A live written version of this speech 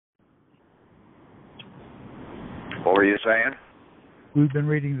were you saying? We've been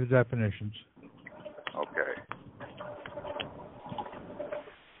reading the definitions. Okay.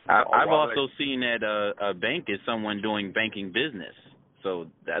 I've also seen that a bank is someone doing banking business, so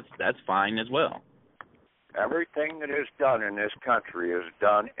that's fine as well. Everything that is done in this country is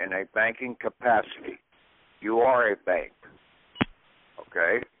done in a banking capacity. You are a bank,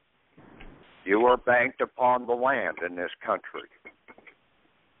 okay? You are banked upon the land in this country.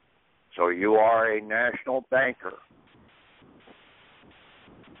 So you are a national banker.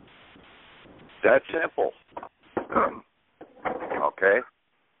 That's simple. Okay?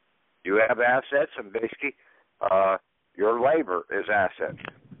 You have assets, and basically your labor is assets.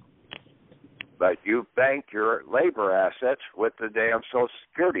 But you bank your labor assets with the damn Social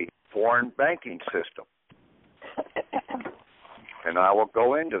Security foreign banking system. And I will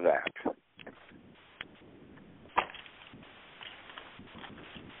go into that.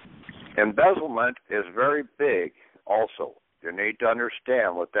 Embezzlement is very big also. You need to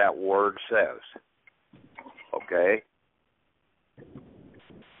understand what that word says. Okay?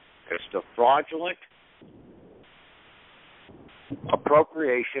 It's the fraudulent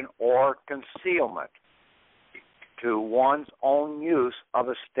appropriation or concealment to one's own use of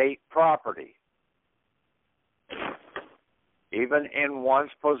a state property, even in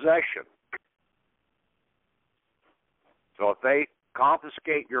one's possession. So if they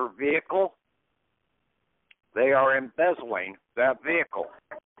confiscate your vehicle, they are embezzling that vehicle.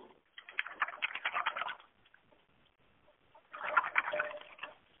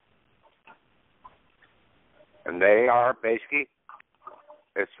 And they are basically,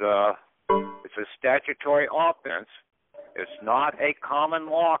 it's a statutory offense. It's not a common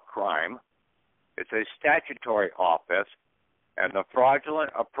law crime. It's a statutory offense. And the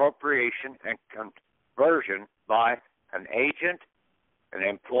fraudulent appropriation and conversion by an agent, an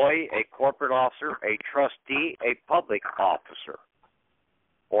employee, a corporate officer, a trustee, a public officer,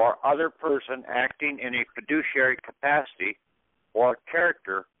 or other person acting in a fiduciary capacity or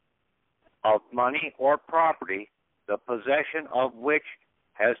character of money or property, the possession of which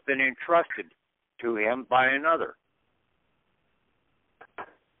has been entrusted to him by another.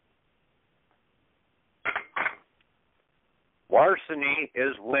 Larceny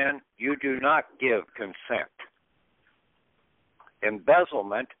is when you do not give consent.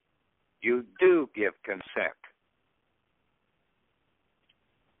 Embezzlement, you do give consent.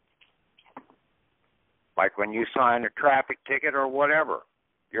 Like when you sign a traffic ticket or whatever,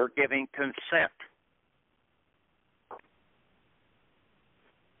 you're giving consent.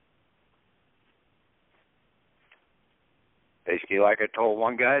 Basically, like I told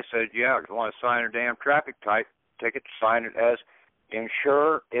one guy, I said, yeah, if you want to sign a damn traffic ticket, sign it as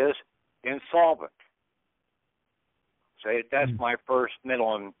insurer is insolvent. Say that's my first,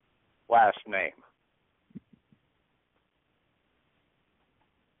 middle, and last name.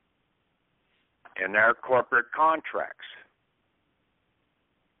 In their corporate contracts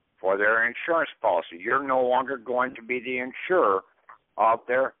for their insurance policy, you're no longer going to be the insurer of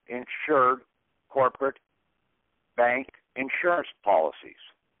their insured corporate bank insurance policies.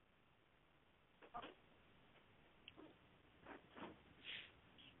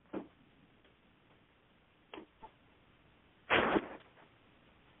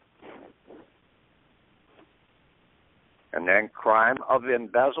 And then crime of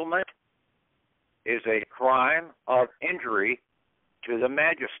embezzlement is a crime of injury to the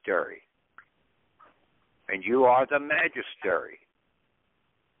magistrate. And you are the magistrate.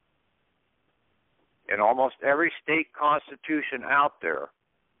 In almost every state constitution out there,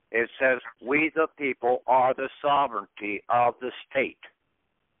 it says, we the people are the sovereignty of the state.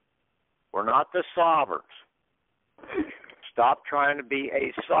 We're not the sovereigns. Stop trying to be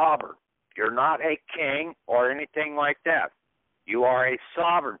a sovereign. You're not a king or anything like that. You are a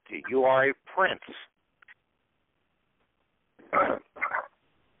sovereignty. You are a prince.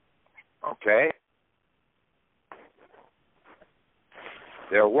 Okay?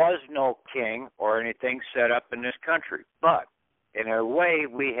 There was no king or anything set up in this country, but in a way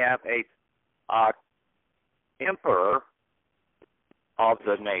we have a emperor of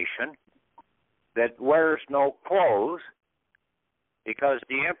the nation that wears no clothes, because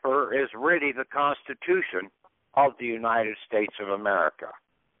the emperor is really the Constitution of the United States of America.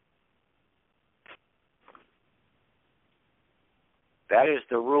 That is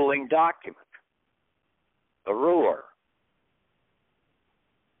the ruling document, the ruler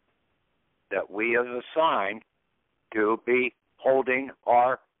that we have assigned to be holding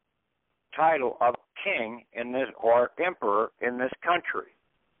our title of king in this, or emperor in this country.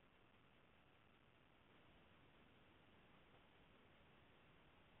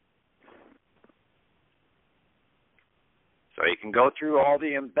 So you can go through all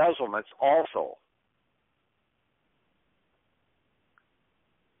the embezzlements also.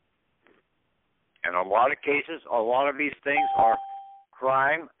 And in a lot of cases, a lot of these things are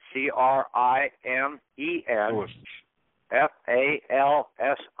crime, CRIMENFALSI.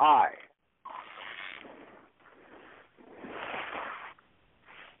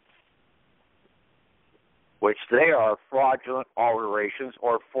 Which they are fraudulent alterations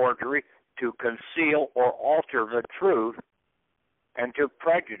or forgery to conceal or alter the truth and to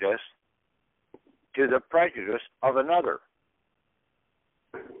the prejudice of another.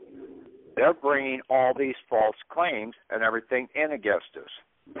 They're bringing all these false claims and everything in against us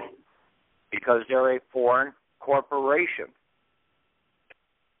because they're a foreign corporation.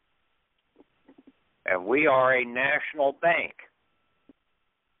 And we are a national bank.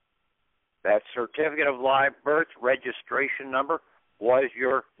 That certificate of live birth registration number was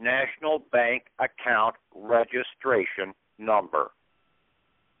your national bank account registration number.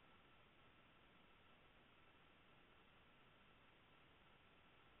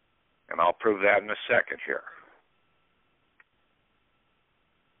 And I'll prove that in a second here.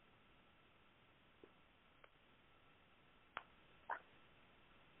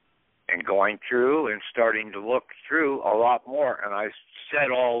 And going through and starting to look through a lot more, and I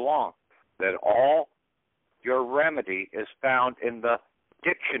said all along that all your remedy is found in the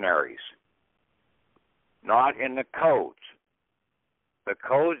dictionaries, not in the codes. The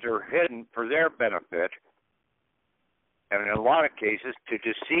codes are hidden for their benefit, and in a lot of cases to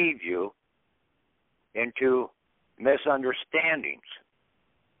deceive you into misunderstandings.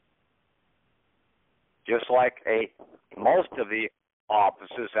 Just like most of the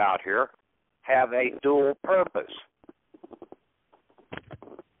offices out here have a dual purpose.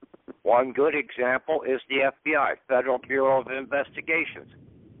 One good example is the FBI, Federal Bureau of Investigations.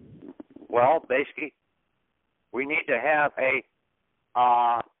 Well, basically, we need to have a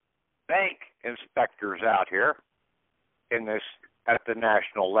bank inspectors out here at the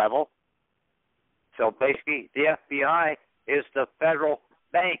national level. So basically, the FBI is the federal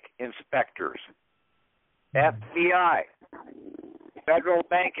bank inspectors. FBI, federal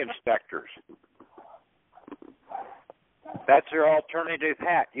bank inspectors. That's their alternative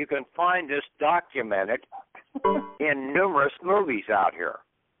hat. You can find this documented in numerous movies out here.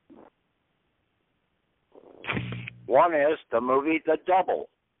 One is the movie The Double.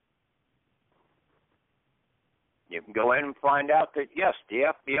 You can go in and find out that, yes,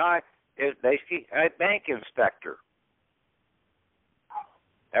 the FBI is basically a bank inspector.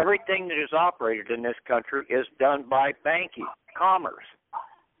 Everything that is operated in this country is done by banking, commerce.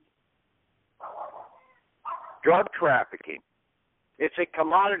 Drug trafficking. It's a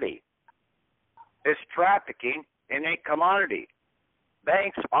commodity. It's trafficking in a commodity.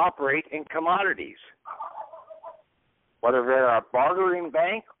 Banks operate in commodities. Whether they're a bartering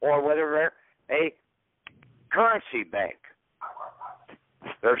bank or whether they're a currency bank,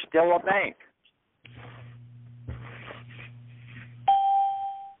 they're still a bank.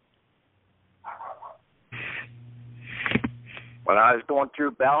 When I was going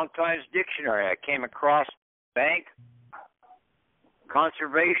through Ballantyne's dictionary, I came across Bank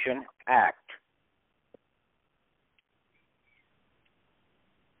Conservation Act.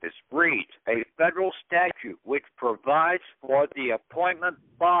 This reads, a federal statute which provides for the appointment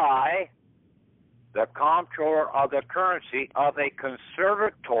by the comptroller of the currency of a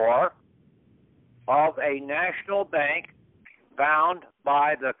conservator of a national bank found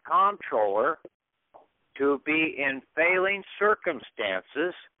by the comptroller to be in failing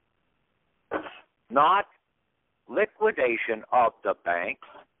circumstances, not liquidation of the bank,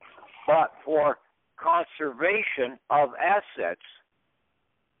 but for conservation of assets,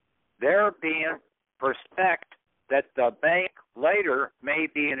 there being prospect that the bank later may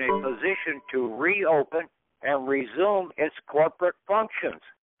be in a position to reopen and resume its corporate functions.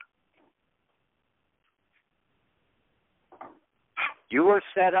 You were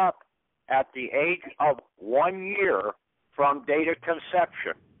set up at the age of 1 year from date of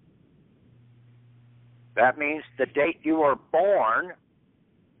conception. That means the date you were born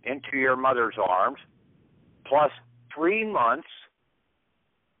into your mother's arms, plus 3 months,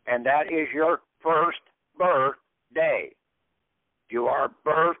 and that is your first birthday. You are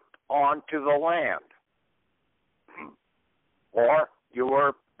birthed onto the land, or you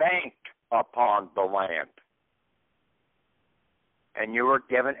were banked upon the land, and you were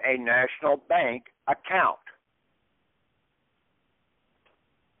given a national bank account.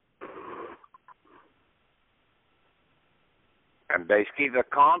 And basically the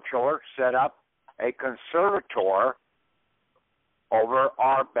comptroller set up a conservator over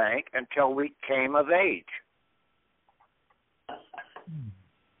our bank until we came of age.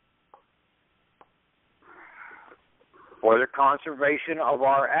 for the conservation of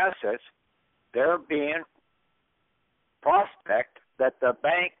our assets, there being prospect that the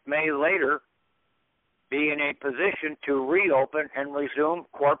bank may later be in a position to reopen and resume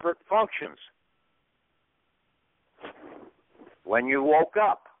corporate functions. When you woke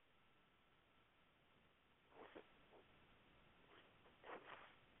up,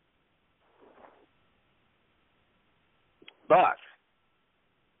 but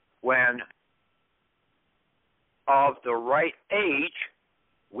when of the right age,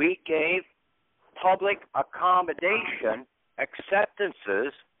 we gave public accommodation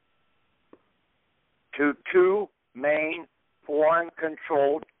acceptances to two main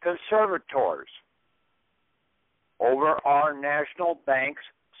foreign-controlled conservators over our national bank's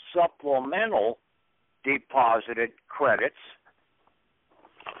supplemental deposited credits,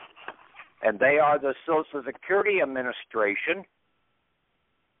 and they are the Social Security Administration,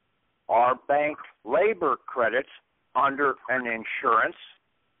 our bank labor credits under an insurance,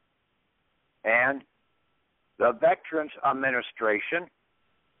 and the Veterans Administration,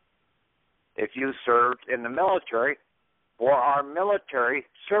 if you served in the military, for our military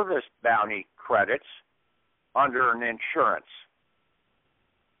service bounty credits under an insurance.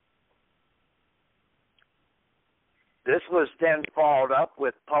 This was then followed up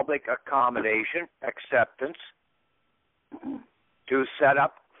with public accommodation acceptance to set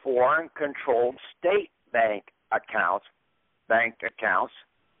up foreign-controlled state bank accounts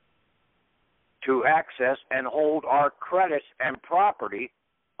to access and hold our credits and property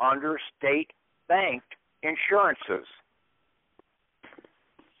under state-banked insurances.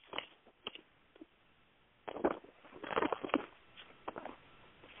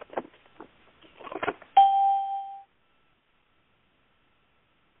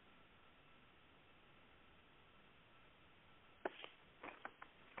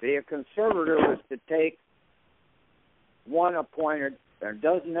 The conservator was to take one appointed, and it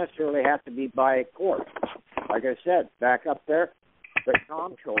doesn't necessarily have to be by a court. Like I said, back up there, the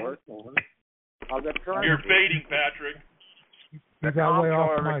comptroller of the currency. You're fading, Patrick. The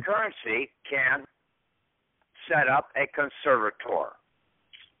comptroller of the currency can set up a conservator.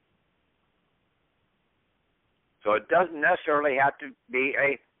 So it doesn't necessarily have to be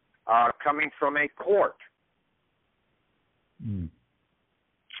coming from a court. Mm.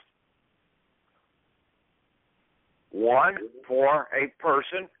 One for a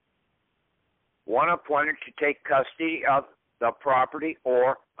person, one appointed to take custody of the property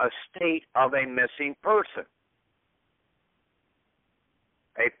or estate of a missing person.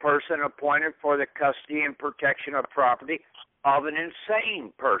 A person appointed for the custody and protection of property of an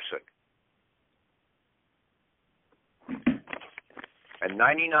insane person. And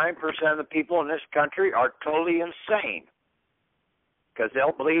 99% of the people in this country are totally insane because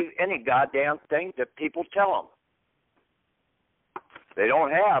they'll believe any goddamn thing that people tell them. They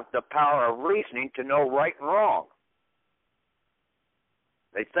don't have the power of reasoning to know right and wrong.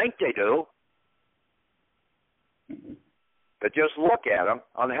 They think they do. But just look at them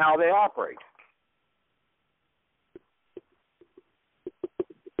on how they operate.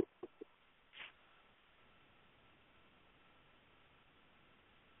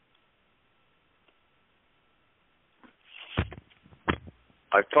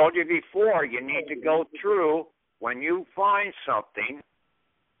 I've told you before, you need to go through, when you find something,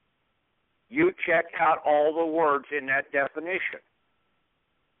 you check out all the words in that definition.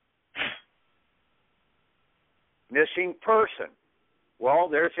 Missing person. Well,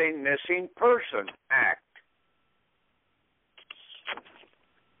 there's a Missing Person Act.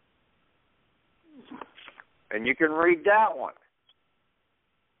 And you can read that one.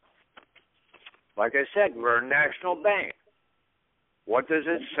 Like I said, we're a national bank. What does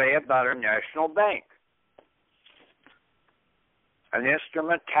it say about a national bank? An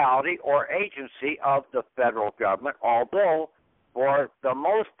instrumentality or agency of the federal government, although for the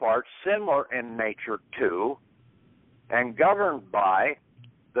most part similar in nature to and governed by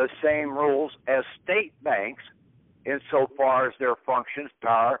the same rules as state banks insofar as their functions,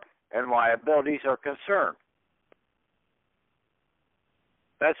 power, and liabilities are concerned.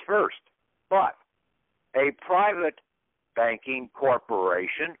 That's first. But a private banking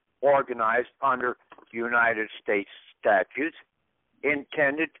corporation organized under United States statutes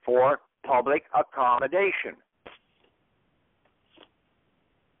intended for public accommodation.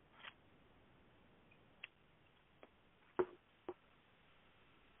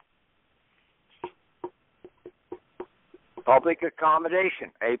 Public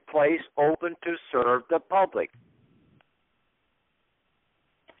accommodation, a place open to serve the public.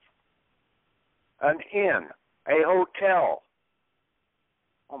 An inn, a hotel.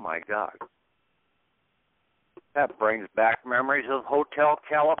 Oh my God. That brings back memories of Hotel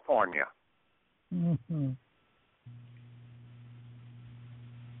California. Mm-hmm.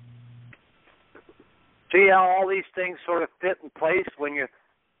 See how all these things sort of fit in place when you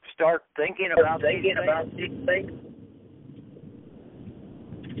start thinking about these things?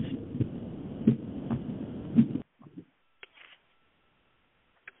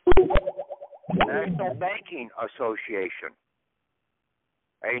 National Banking Association.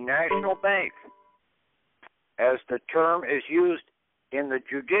 A national bank, as the term is used in the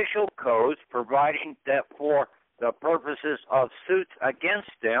judicial codes, providing that for the purposes of suits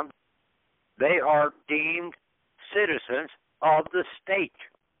against them, they are deemed citizens of the state.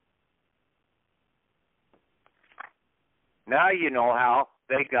 Now you know how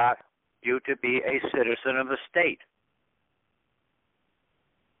they got you to be a citizen of the state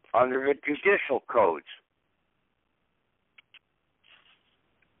under the judicial codes.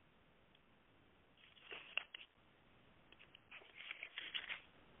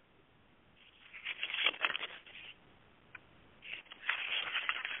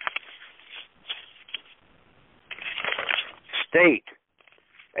 State,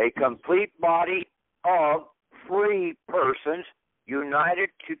 a complete body of free persons united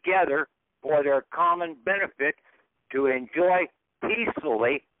together for their common benefit to enjoy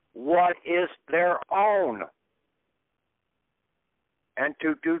peacefully what is their own and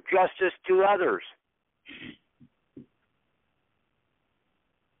to do justice to others.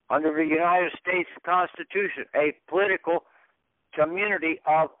 Under the United States Constitution, a political community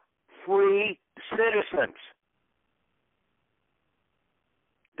of free citizens.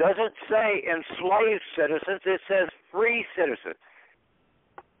 Doesn't say enslaved citizens, it says free citizens.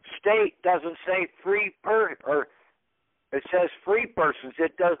 State doesn't say or it says free persons.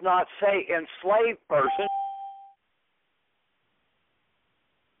 It does not say enslaved persons.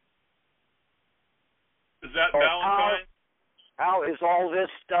 Is that Valentine? How is all this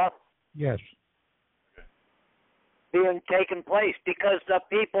stuff Yes. being taken place? Because the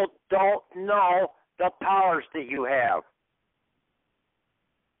people don't know the powers that you have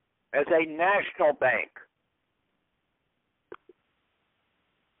as a national bank.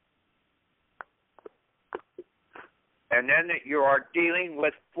 And then that you are dealing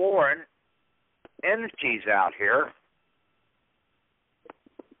with foreign entities out here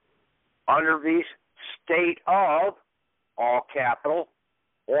under these state of, all capital,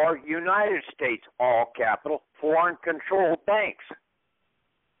 or United States, all capital, foreign controlled banks.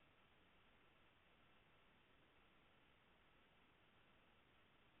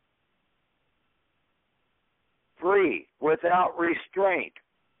 Free, without restraint,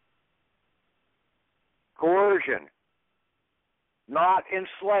 coercion, not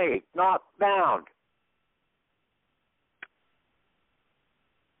enslaved, not bound.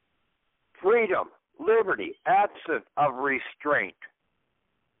 Freedom, liberty, absent of restraint.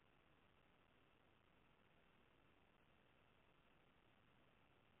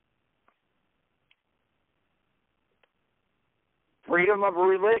 Freedom of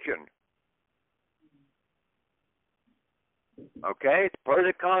religion. Okay, per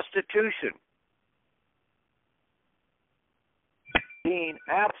the Constitution. Being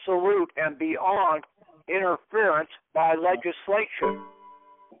absolute and beyond interference by legislation.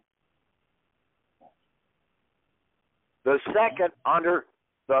 The second, under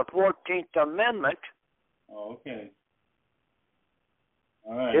the 14th Amendment, okay.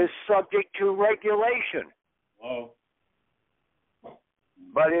 All right. is subject to regulation, Hello.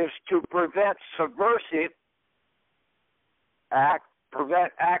 but is to prevent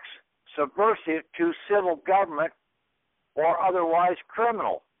acts subversive to civil government or otherwise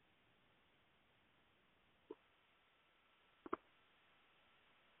criminal.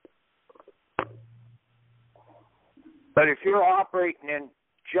 But if you're operating in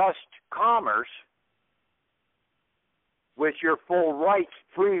just commerce with your full rights,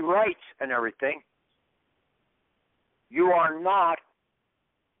 free rights and everything, you are not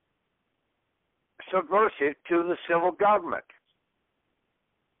subversive to the civil government.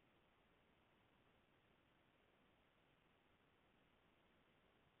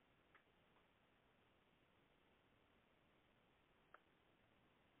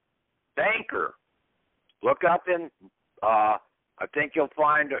 Banker. Look up in, I think you'll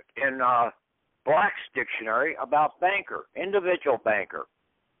find in Black's dictionary about banker, individual banker,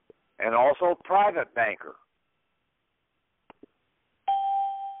 and also private banker.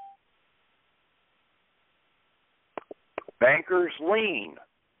 Banker's lien.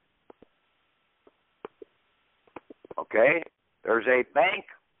 Okay? There's a bank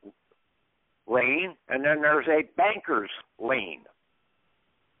lien, and then there's a banker's lien.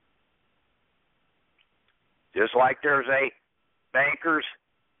 Just like there's a banker's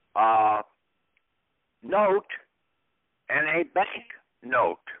note and a bank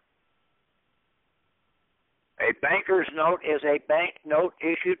note. A banker's note is a bank note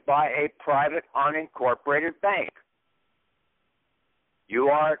issued by a private unincorporated bank. You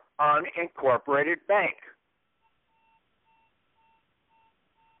are an unincorporated bank.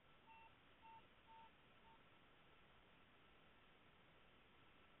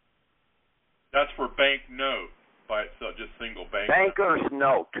 That's for bank note by itself, just single bank. Banker's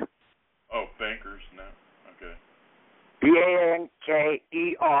note. Oh, banker's note. Okay.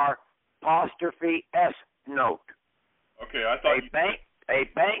 BANKER apostrophe S note. Okay, I thought a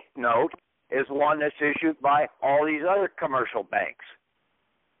bank note is one that's issued by all these other commercial banks.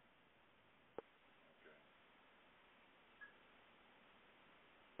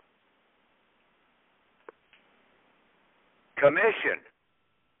 Commission.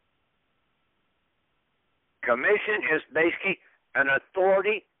 Commission is basically an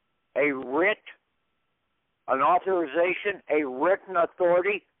authority, a writ, an authorization, a written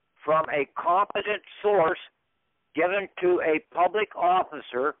authority from a competent source given to a public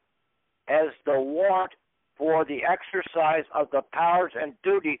officer as the warrant for the exercise of the powers and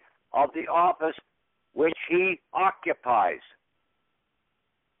duty of the office which he occupies.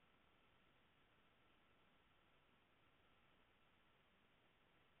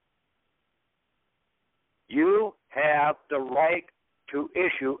 You have the right to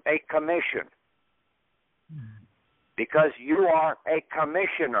issue a commission because you are a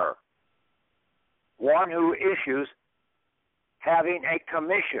commissioner, one who issues having a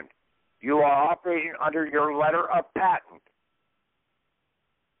commission. You are operating under your letter of patent.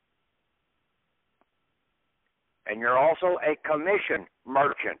 And you're also a commission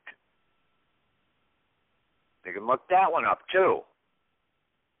merchant. You can look that one up too.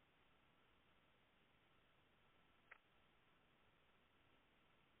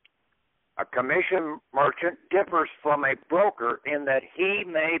 A commission merchant differs from a broker in that he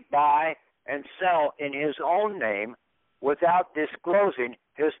may buy and sell in his own name without disclosing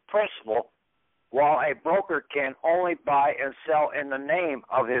his principal, while a broker can only buy and sell in the name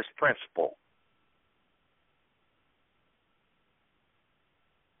of his principal.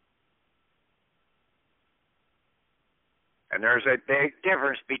 And there's a big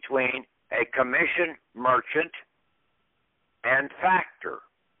difference between a commission merchant and factor.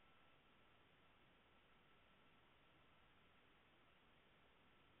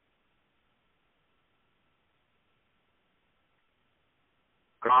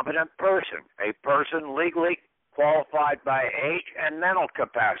 Competent person, a person legally qualified by age and mental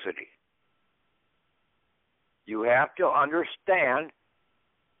capacity. You have to understand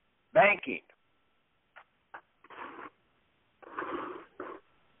banking.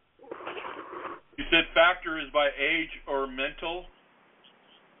 You said factor is by age or mental?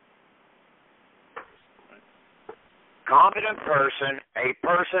 Competent person, a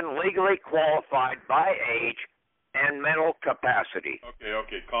person legally qualified by age and mental capacity.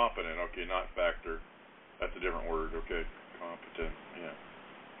 Okay, competent. Okay, not factor. That's a different word. Okay, competent. Yeah.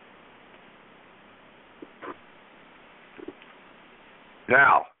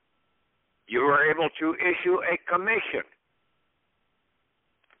 Now, you are able to issue a commission.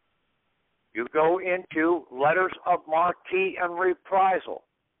 You go into letters of marque and reprisal.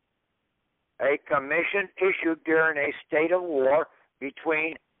 A commission issued during a state of war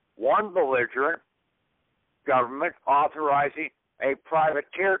between one belligerent government authorizing a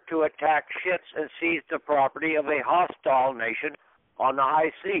privateer to attack ships and seize the property of a hostile nation on the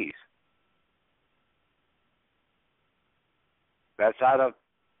high seas. That's out of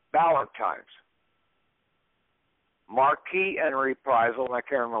Ballantyne's. Marque and reprisal, and I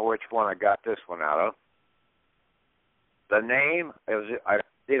can't remember which one I got this one out of. The name,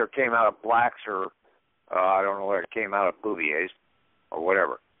 either came out of Black's or I don't know whether it came out of Bouvier's or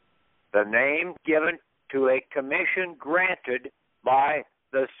whatever. The name given to a commission granted by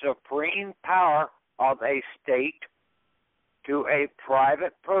the supreme power of a state to a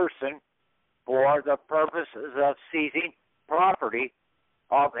private person for the purposes of seizing property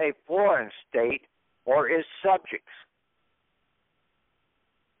of a foreign state or its subjects.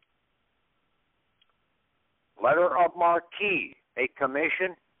 Letter of marque, a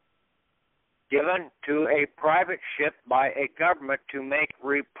commission given to a private ship by a government to make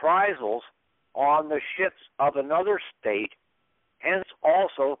reprisals on the ships of another state, hence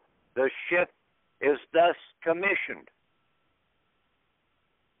also the ship is thus commissioned.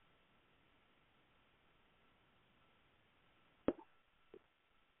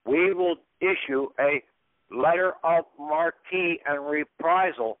 We will issue a letter of marque and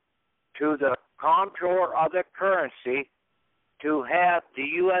reprisal to the Comptroller of the Currency to have the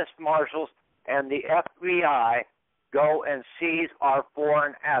U.S. Marshals and the FBI go and seize our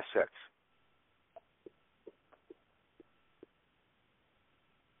foreign assets.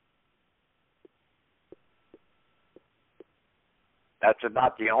 That's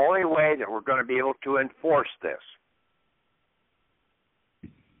about the only way that we're going to be able to enforce this.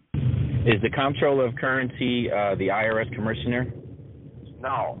 Is the Comptroller of Currency the IRS commissioner?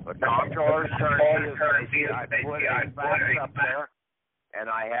 No, the Comptroller of Currency is I put his facts up there, and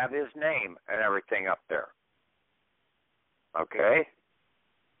I have his name and everything up there. Okay?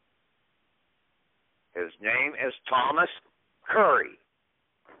 His name is Thomas Curry.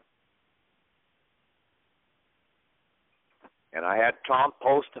 And I had Tom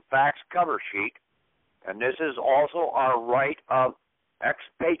post the fax cover sheet, and this is also our right of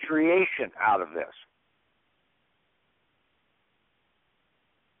expatriation out of this.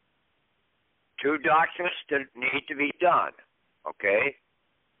 2 documents that need to be done, okay?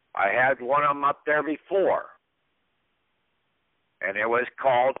 I had one of them up there before, and it was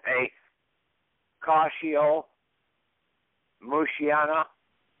called a Cautio Muciana,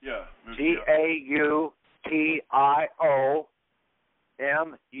 Cautio Muciana.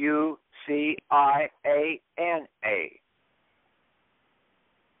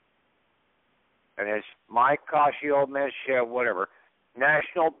 And it's my Cautio Muciana, whatever,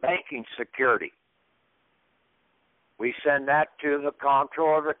 National Banking Security. We send that to the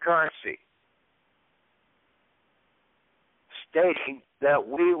Comptroller of the Currency, stating that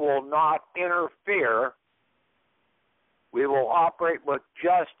we will not interfere. We will operate with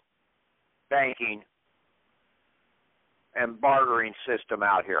just banking and bartering system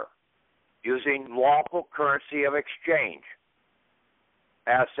out here, using lawful currency of exchange,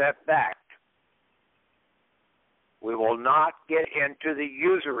 asset-backed. We will not get into the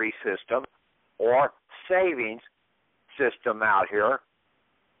usury system or savings system out here.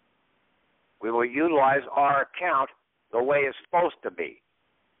 We will utilize our account the way it's supposed to be,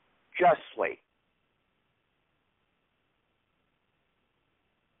 justly.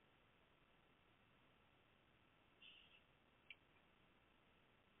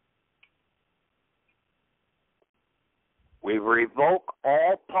 We revoke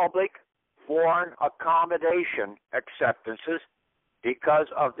all public foreign accommodation acceptances because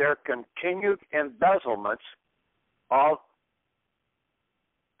of their continued embezzlements of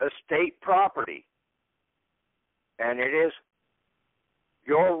estate property. And it is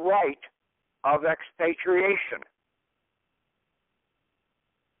your right of expatriation.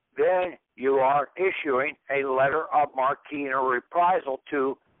 Then you are issuing a letter of marque or reprisal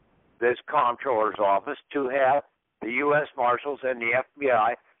to this comptroller's office to have the U.S. Marshals and the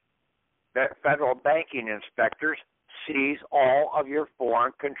FBI, federal banking inspectors, seize all of your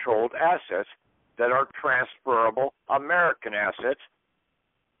foreign-controlled assets that are transferable American assets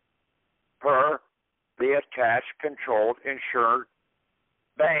per the attached, controlled, insured,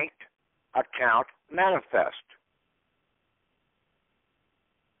 banked account manifest.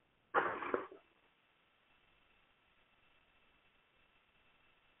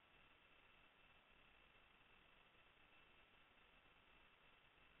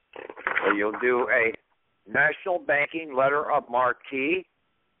 So you'll do a national banking letter of marque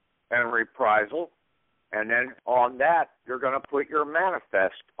and reprisal, and then on that, you're going to put your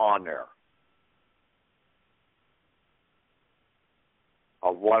manifest on there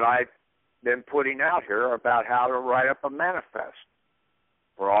of what I've been putting out here about how to write up a manifest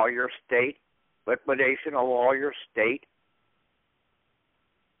for all your state, liquidation of all your state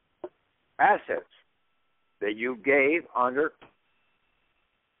assets that you gave under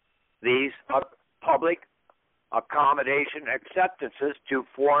these public accommodation acceptances to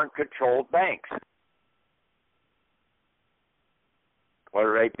foreign-controlled banks,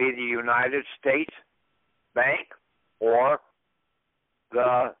 whether they be the United States Bank or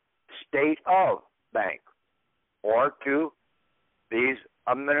the state of bank, or to these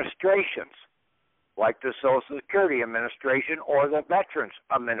administrations like the Social Security Administration or the Veterans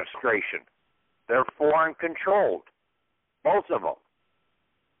Administration. They're foreign-controlled, both of them.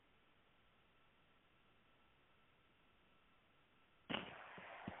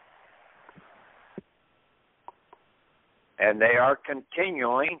 And they are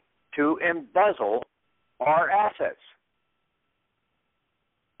continuing to embezzle our assets.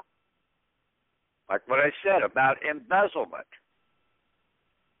 Like what I said about embezzlement.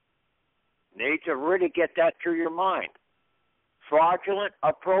 Need to really get that through your mind. Fraudulent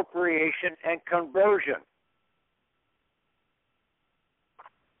appropriation and conversion.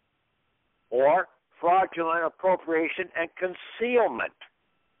 Or fraudulent appropriation and concealment.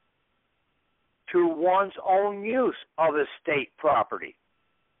 to one's own use of estate property.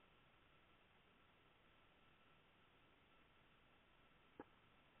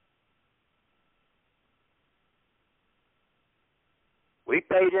 We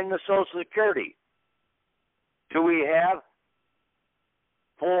paid into Social Security. Do we have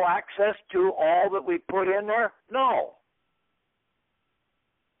full access to all that we put in there? No.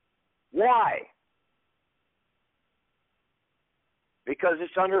 Why? Because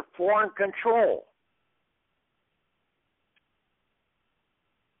it's under foreign control.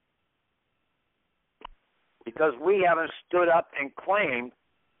 Because we haven't stood up and claimed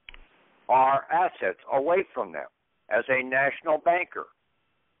our assets away from them as a national banker.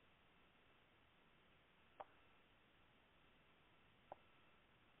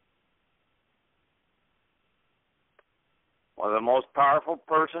 One of the most powerful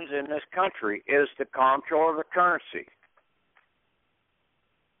persons in this country is the comptroller of the currency.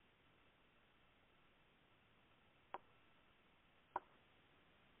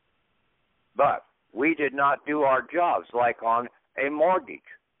 But we did not do our jobs like on a mortgage.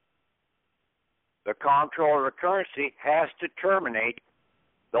 The comptroller of the currency has to terminate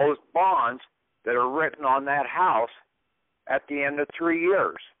those bonds that are written on that house at the end of 3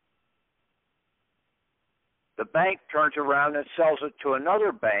 years. The bank turns around and sells it to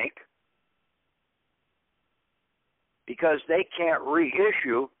another bank because they can't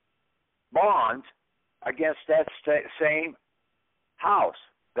reissue bonds against that same house,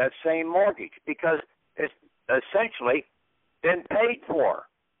 that same mortgage, because it's essentially been paid for.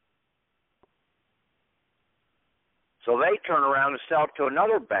 So they turn around and sell it to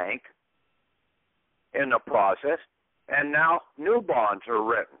another bank in the process, and now new bonds are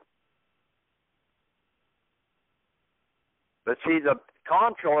written. But see, the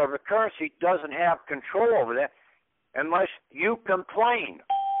comptroller of the currency doesn't have control over that unless you complain.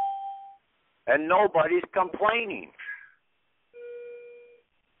 And nobody's complaining.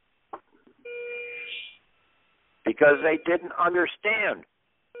 Because they didn't understand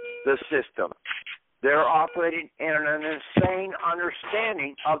the system. They're operating in an insane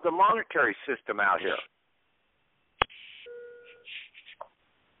understanding of the monetary system out here.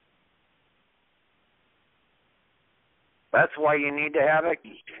 That's why you need to have a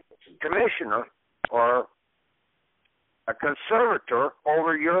commissioner or a conservator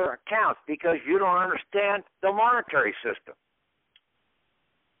over your accounts, because you don't understand the monetary system.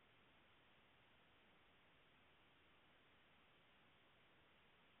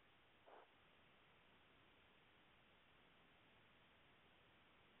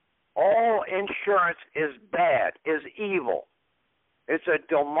 All insurance is bad, is evil. It's a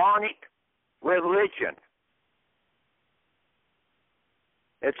demonic religion.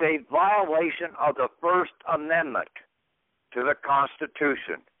 It's a violation of the First Amendment to the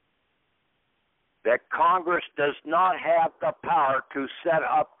Constitution, that Congress does not have the power to set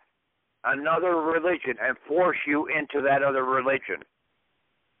up another religion and force you into that other religion.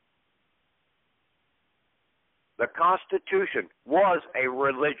 The Constitution was a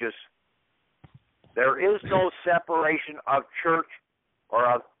religious. There is no separation of church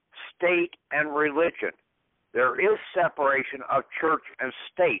or of state and religion. There is separation of church and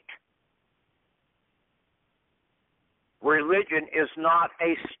state. Religion is not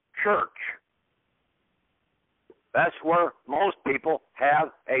a church. That's where most people have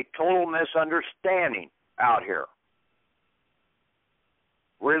a total misunderstanding out here.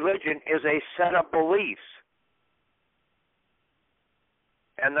 Religion is a set of beliefs.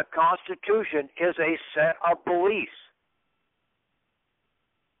 And the Constitution is a set of beliefs.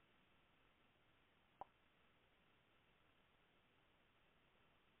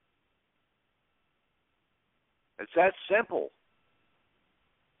 It's that simple.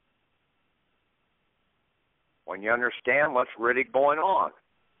 When you understand what's really going on.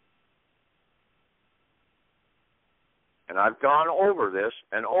 And I've gone over this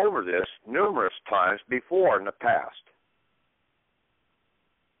and over this numerous times before in the past.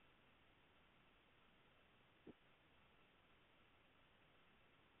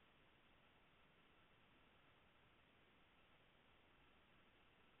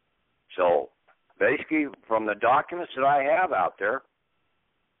 So, basically, from the documents that I have out there,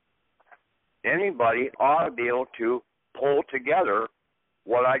 anybody ought to be able to pull together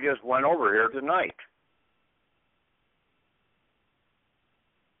what I just went over here tonight.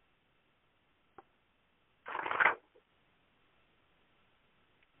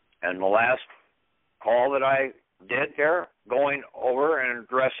 And the last call that I did there, going over and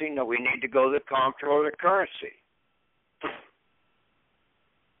addressing that we need to go to the comptroller of the currency.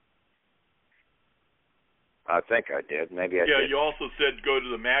 I think I did. Maybe I did. Yeah, you also said go to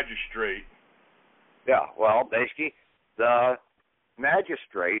the magistrate. Yeah, well, basically, the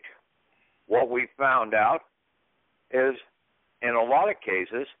magistrate, what we found out is, in a lot of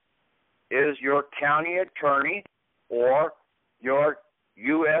cases, is your county attorney or your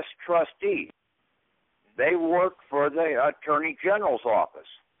U.S. trustee. They work for the Attorney General's office.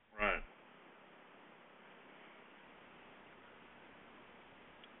 Right.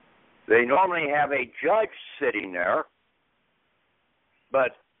 They normally have a judge sitting there,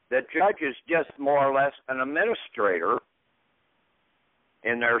 but the judge is just more or less an administrator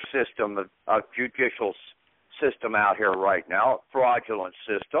in their system, a judicial system out here right now, a fraudulent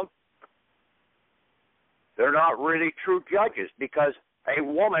system. They're not really true judges because a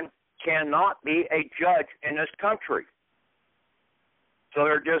woman cannot be a judge in this country. So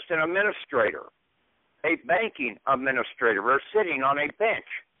they're just an administrator, a banking administrator. They're sitting on a bench,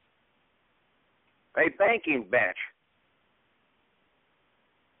 a banking bench.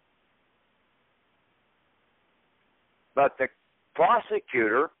 But the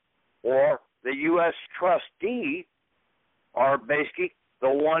prosecutor or the U.S. trustee are basically the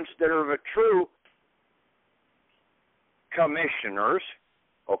ones that are the true commissioners,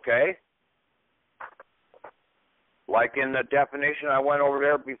 okay? Like in the definition I went over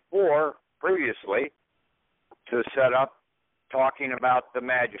there before, previously, to set up talking about the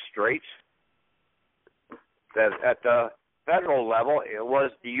magistrates, that at the federal level it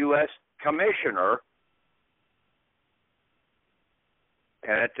was the U.S. commissioner,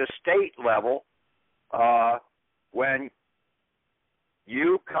 and at the state level, when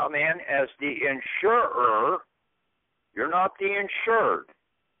you come in as the insurer, you're not the insured.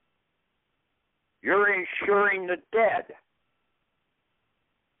 You're insuring the dead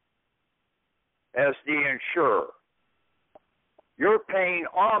as the insurer. You're paying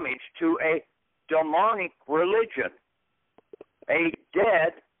homage to a demonic religion, a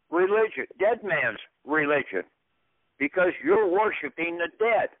dead religion, dead man's religion, because you're worshiping the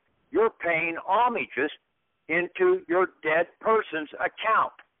dead. You're paying homages into your dead person's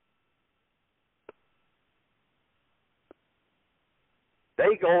account.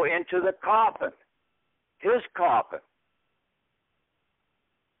 They go into the coffin, his coffin.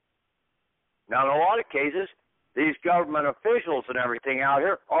 Now, in a lot of cases, these government officials and everything out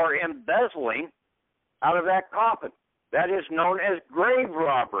here are embezzling out of that coffin. That is known as grave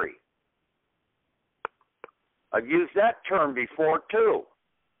robbery. I've used that term before, too.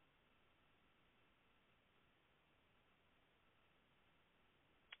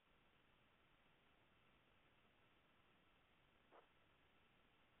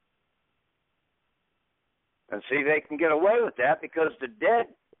 And see, they can get away with that because the dead,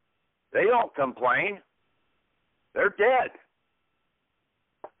 they don't complain. They're dead.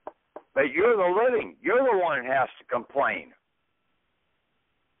 But you're the living. You're the one that has to complain.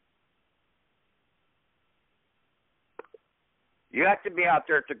 You have to be out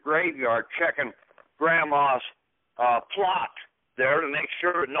there at the graveyard checking Grandma's plot there to make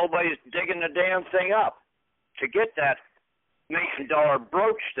sure that nobody's digging the damn thing up to get that $1 million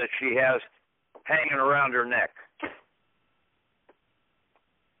brooch that she has hanging around her neck.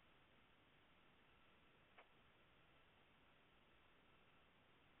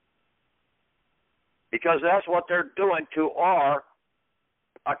 Because that's what they're doing to our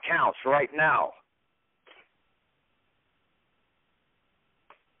accounts right now.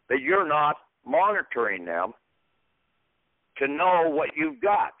 That you're not monitoring them to know what you've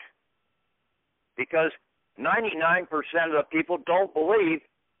got. Because 99% of the people don't believe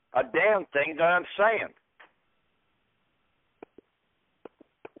a damn thing that I'm saying.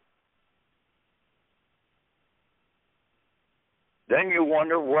 Then you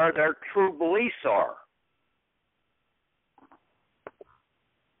wonder where their true beliefs are.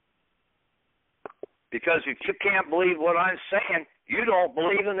 Because if you can't believe what I'm saying, you don't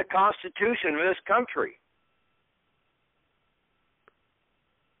believe in the Constitution of this country.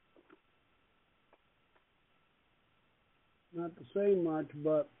 Not to say much,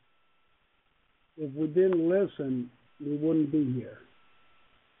 but if we didn't listen, we wouldn't be here.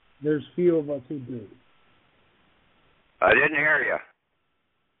 There's few of us who do. I didn't hear you.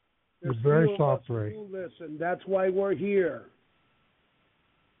 There's You're very few soft, of us Ray. who listen. That's why we're here.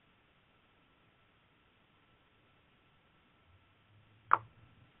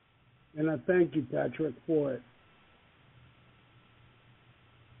 And I thank you, Patrick, for it.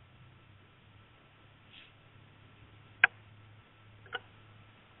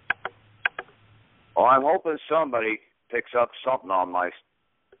 Well, I'm hoping somebody picks up something on my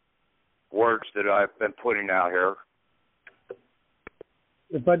words that I've been putting out here.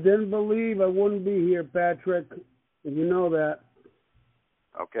 If I didn't believe, I wouldn't be here, Patrick. You know that.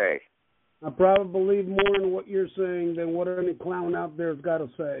 Okay. I probably believe more in what you're saying than what any clown out there's got to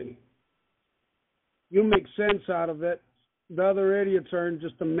say. You make sense out of it. The other idiots are in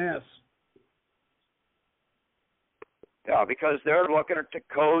just a mess. Yeah, because they're looking at the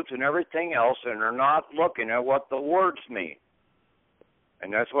codes and everything else, and they're not looking at what the words mean.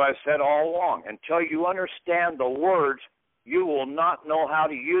 And that's what I said all along. Until you understand the words, you will not know how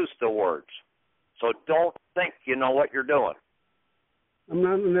to use the words. So don't think you know what you're doing.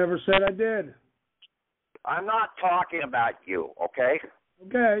 Never said I did. I'm not talking about you, okay?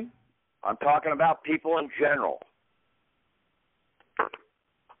 Okay. I'm talking about people in general.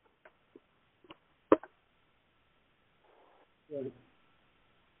 Right.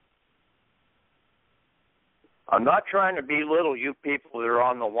 I'm not trying to belittle you people that are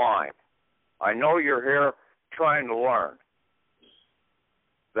on the line. I know you're here trying to learn.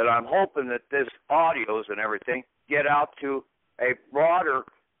 But I'm hoping that this audios and everything get out to a broader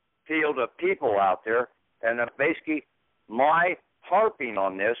field of people out there, and that basically my harping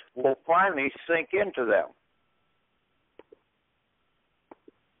on this will finally sink into them.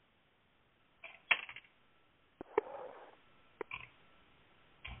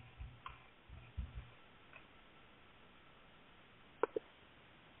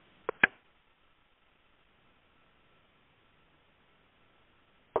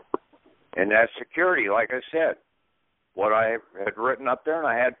 And that security, like I said, what I had written up there, and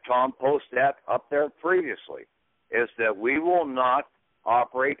I had Tom post that up there previously, is that we will not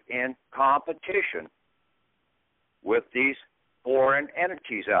operate in competition with these foreign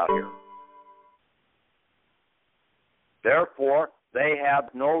entities out here. Therefore, they have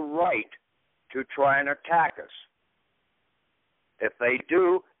no right to try and attack us. If they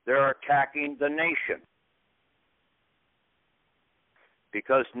do, they're attacking the nation.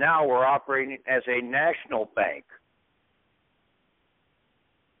 Because now we're operating as a national bank.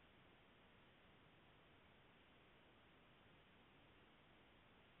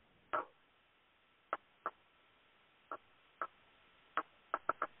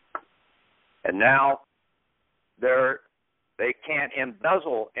 And now they can't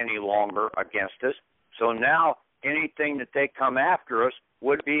embezzle any longer against us. So now anything that they come after us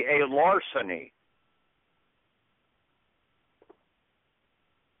would be a larceny.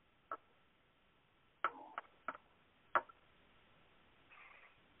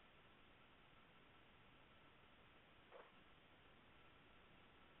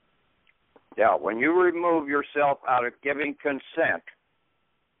 Yeah, when you remove yourself out of giving consent,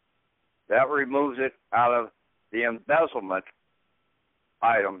 that removes it out of the embezzlement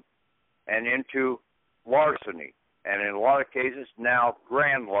item and into larceny, and in a lot of cases now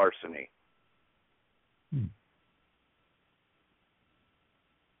grand larceny.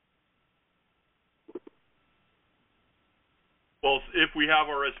 Well, if we have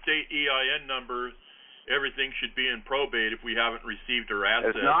our estate EIN numbers, everything should be in probate if we haven't received our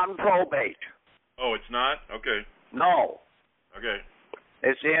assets. It's not in probate. Oh, it's not? Okay. No. Okay.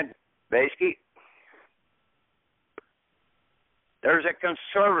 It's in, basically, there's a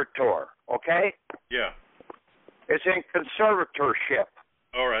conservator, okay? Yeah. It's in conservatorship.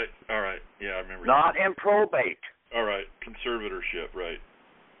 All right. Yeah, I remember. Not in probate. All right. Conservatorship, right.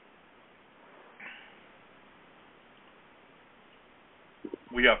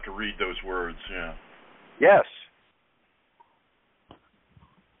 We have to read those words, yeah. Yes.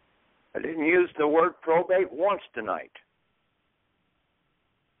 I didn't use the word probate once tonight.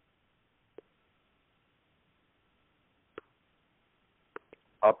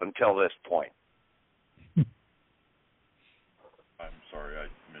 Up until this point. I'm sorry, I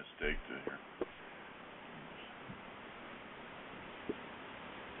mistaked it here.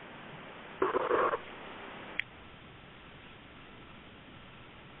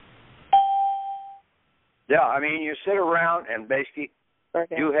 Yeah, I mean, you sit around and basically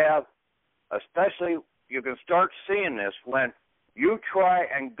you have, especially you can start seeing this when you try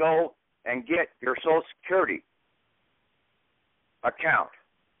and go and get your Social Security account,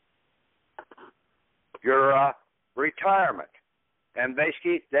 your retirement, and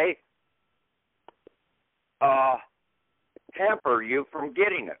basically they hamper you from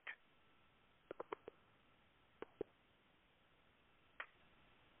getting it.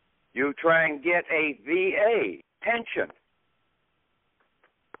 You try and get a VA pension,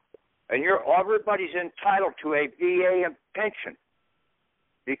 and everybody's entitled to a VA pension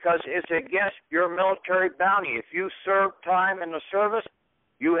because it's against your military bounty. If you serve time in the service,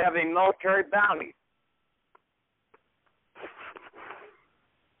 you have a military bounty.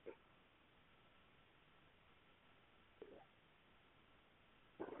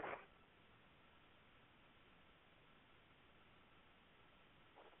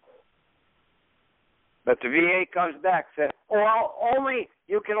 But the VA comes back and says, well,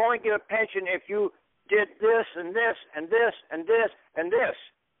 you can only get a pension if you did this and this and this and this and this.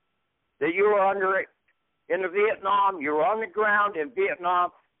 That you were under it in the Vietnam, you were on the ground in Vietnam,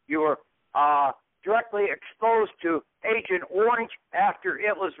 you were directly exposed to Agent Orange after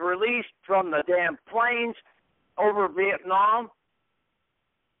it was released from the damn planes over Vietnam.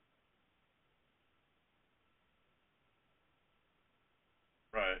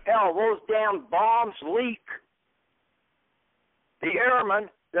 Right. Hell, those damn bombs leak. The airmen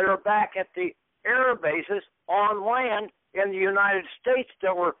that are back at the air bases on land in the United States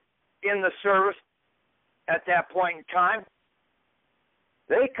that were in the service at that point in time,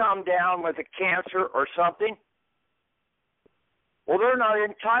 they come down with a cancer or something. Well, they're not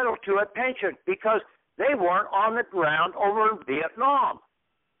entitled to a pension because they weren't on the ground over in Vietnam.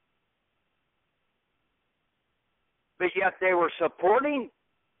 But yet they were supporting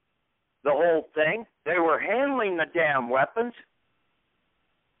the whole thing. They were handling the damn weapons.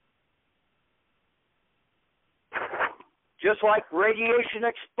 Just like radiation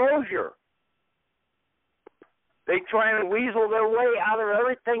exposure. They try and weasel their way out of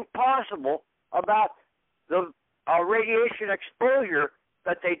everything possible about the radiation exposure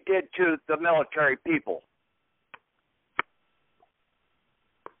that they did to the military people.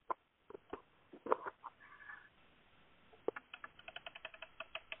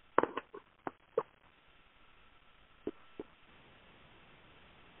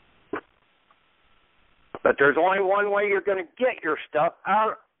 But there's only one way you're going to get your stuff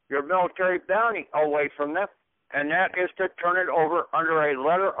out, your military bounty away from them, and that is to turn it over under a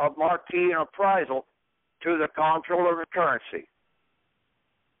letter of marque and appraisal to the Comptroller of the Currency.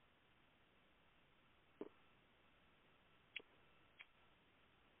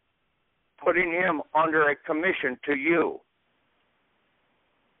 Putting him under a commission to you.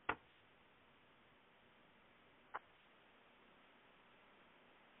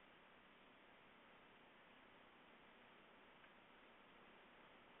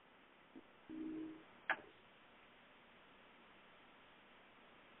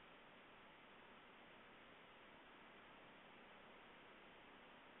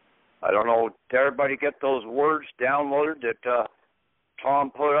 I don't know, did everybody get those words downloaded that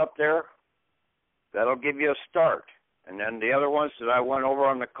Tom put up there? That'll give you a start. And then the other ones that I went over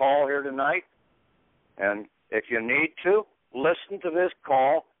on the call here tonight. And if you need to, listen to this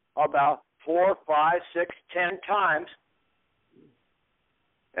call about 4, 5, 6, 10 times.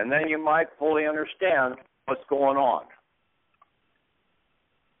 And then you might fully understand what's going on.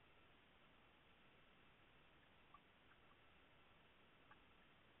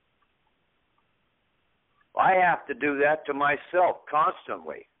 I have to do that to myself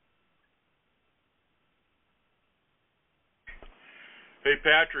constantly. Hey,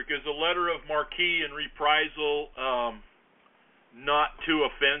 Patrick, is a letter of marque and reprisal not too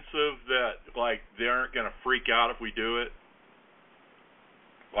offensive that, like, they aren't going to freak out if we do it?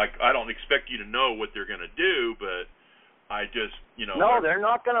 Like, I don't expect you to know what they're going to do, but I just, No, they're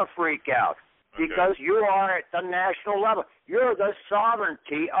not going to freak out because you are at the national level. You're the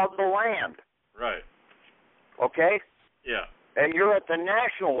sovereignty of the land. Right. Okay? Yeah. And you're at the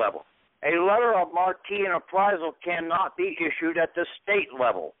national level. A letter of marque and appraisal cannot be issued at the state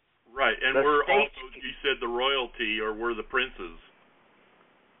level. Right, and we're also, you said the royalty, or we're the princes.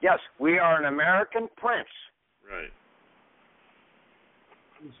 Yes, we are an American prince. Right.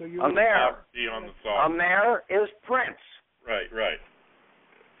 So a mayor. On the a mayor is prince. Right, right.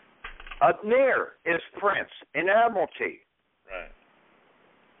 A mayor is prince in admiralty. Right.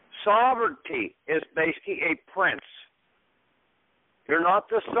 Sovereignty is basically a prince. You're not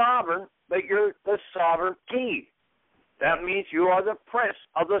the sovereign, but you're the sovereignty. That means you are the prince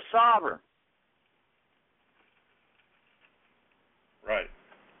of the sovereign. Right.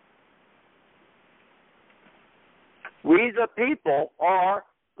 We, the people, are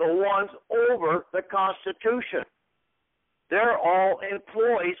the ones over the Constitution. They're all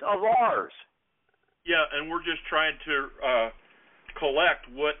employees of ours. Yeah, and we're just trying to collect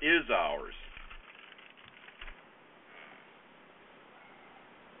what is ours.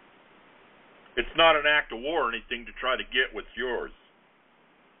 It's not an act of war or anything to try to get what's yours.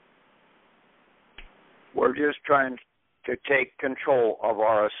 We're just trying to take control of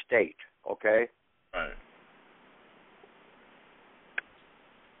our estate, okay? Right.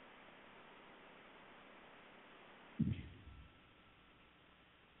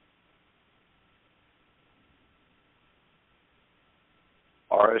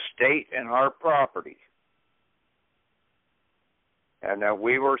 Our estate and our property. And that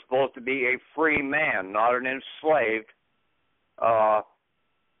we were supposed to be a free man, not an enslaved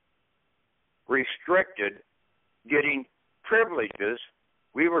restricted getting privileges.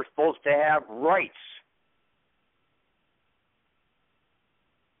 We were supposed to have rights.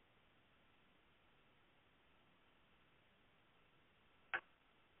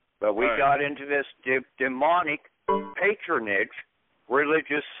 But we got into this demonic patronage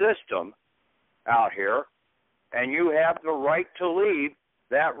religious system out here, and you have the right to leave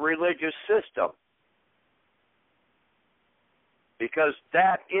that religious system, because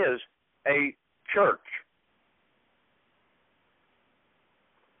that is a church.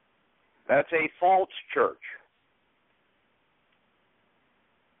 That's a false church.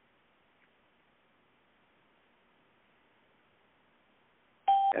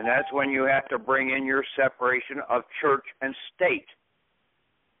 And that's when you have to bring in your separation of church and state.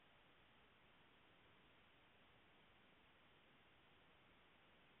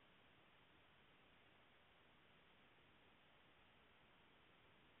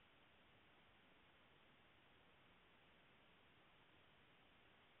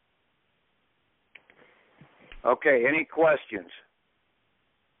 Okay, any questions?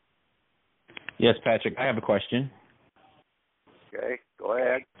 Yes, Patrick, I have a question. Okay, go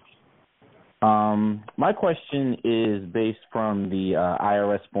ahead. My question is based from the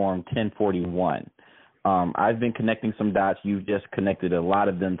IRS Form 1041. I've been connecting some dots. You've just connected a lot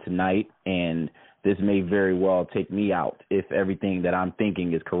of them tonight, and this may very well take me out if everything that I'm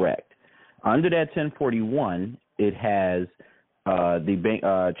thinking is correct. Under that 1041, it has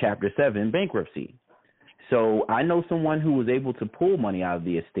the Chapter 7 bankruptcy. So I know someone who was able to pull money out of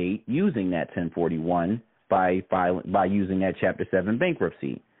the estate using that 1041 by using that Chapter 7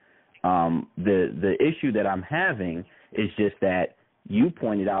 bankruptcy. The issue that I'm having is just that you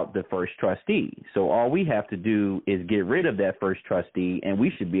pointed out the first trustee. So all we have to do is get rid of that first trustee, and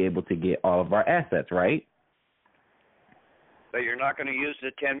we should be able to get all of our assets, right? But you're not going to use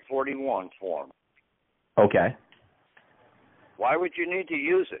the 1041 form. Okay. Why would you need to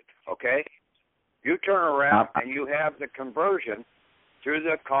use it, okay? You turn around and you have the conversion through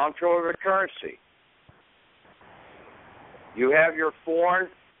the comptroller of the currency. You have your foreign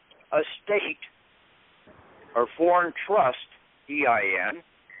estate or foreign trust, EIN.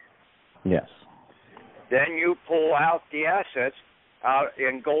 Yes. Then you pull out the assets out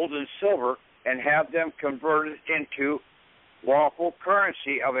in gold and silver and have them converted into lawful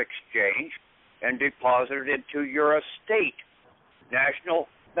currency of exchange and deposited into your estate, National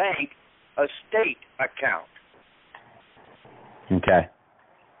Bank estate account. Okay.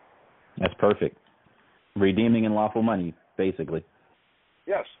 That's perfect. Redeeming in lawful money, basically.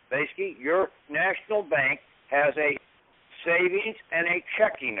 Yes. Basically, your national bank has a savings and a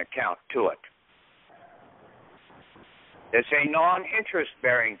checking account to it. It's a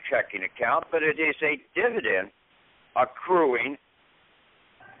non-interest-bearing checking account, but it is a dividend accruing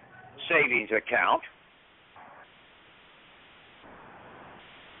savings account.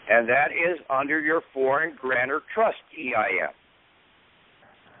 And that is under your foreign grantor trust EIN.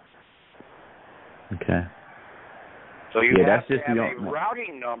 Okay. So you have to have a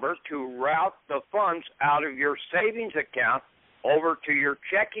routing number to route the funds out of your savings account over to your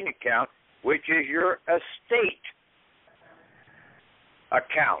checking account, which is your estate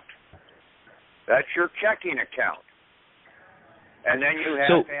account. That's your checking account. And then you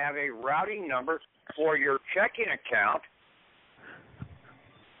have to have a routing number for your checking account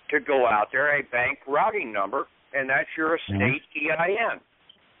to go out there, a bank routing number, and that's your estate EIN.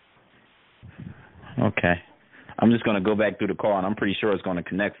 Okay. I'm just going to go back through the call, and I'm pretty sure it's going to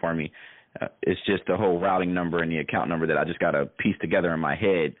connect for me. It's just the whole routing number and the account number that I just got to piece together in my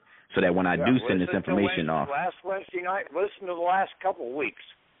head so that when I do send this information off. Last Wednesday night, listen to the last couple of weeks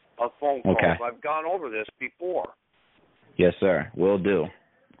of phone calls. Okay. I've gone over this before. Yes, sir. Will do.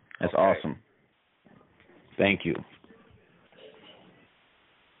 That's awesome. Thank you.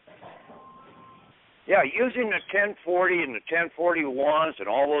 Yeah, using the 1040 and the 1041s and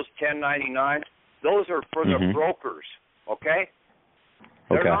all those 1099s, those are for the brokers, okay?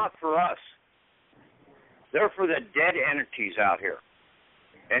 They're not for us. They're for the dead entities out here.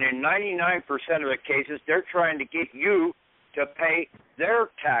 And in 99% of the cases, they're trying to get you to pay their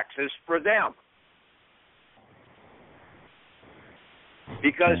taxes for them.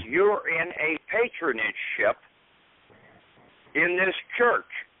 Because you're in a patronageship in this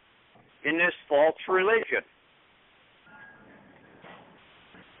church, in this false religion.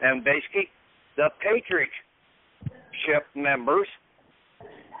 And basically, the patronageship members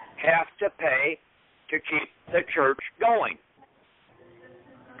have to pay to keep the church going.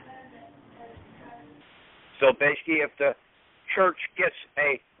 So basically, if the church gets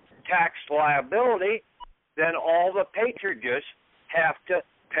a tax liability, then all the patronages have to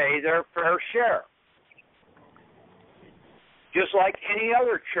pay their fair share, just like any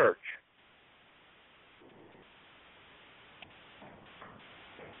other church.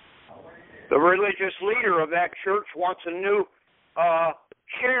 The religious leader of that church wants a new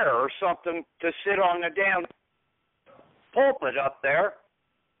chair or something to sit on the damn pulpit up there.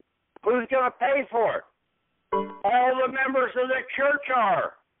 Who's going to pay for it? All the members of the church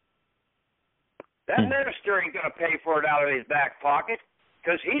are. That minister ain't going to pay for it out of his back pocket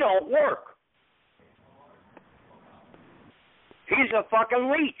because he don't work. He's a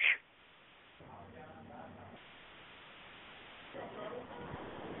fucking leech.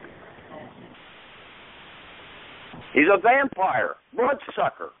 He's a vampire,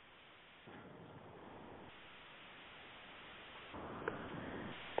 bloodsucker.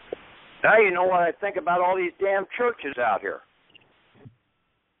 Now you know what I think about all these damn churches out here.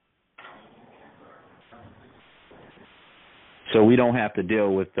 So we don't have to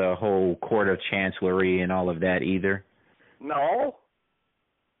deal with the whole court of chancellery and all of that either? No.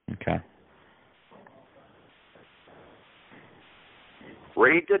 Okay.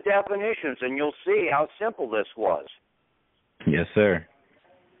 Read the definitions and you'll see how simple this was. Yes, sir.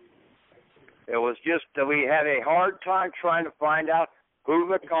 It was just that we had a hard time trying to find out who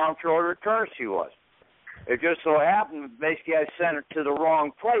the comptroller of currency was. It just so happened, basically, I sent it to the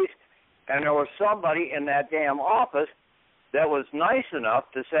wrong place, and there was somebody in that damn office that was nice enough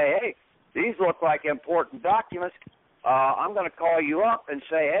to say, hey, these look like important documents. I'm going to call you up and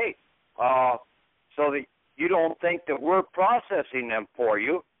say, hey, so that you don't think that we're processing them for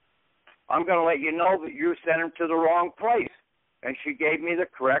you, I'm going to let you know that you sent them to the wrong place. And she gave me the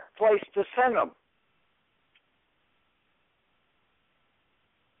correct place to send them.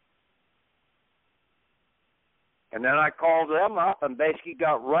 And then I called them up and basically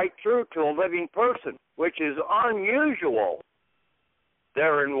got right through to a living person, which is unusual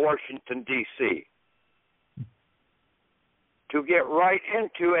there in Washington, D.C. To get right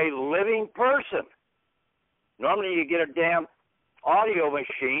into a living person. Normally you get a damn audio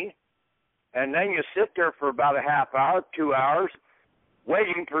machine, and then you sit there for about a half hour, 2 hours,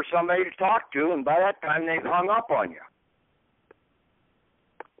 waiting for somebody to talk to, and by that time they've hung up on you.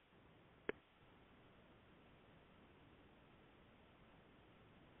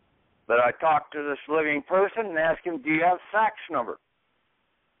 But I talked to this living person and asked him, do you have fax number?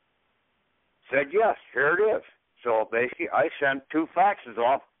 Said, yes, here it is. So basically I sent 2 faxes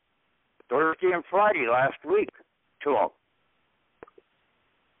off Thursday and Friday last week to him.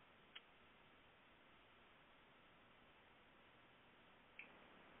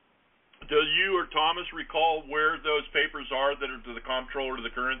 Do you or Thomas recall where those papers are that are to the comptroller of the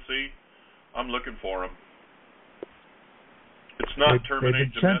currency? I'm looking for them. It's not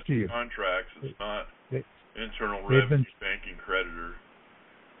terminate domestic contracts. It's not internal revenue banking creditor.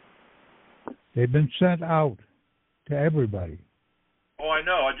 They've been sent out to everybody. Oh, I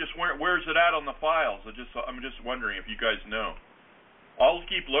know. Where's it at on the files? I'm just wondering if you guys know. I'll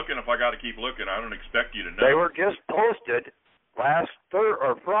keep looking if I got to keep looking. I don't expect you to know. They were just posted last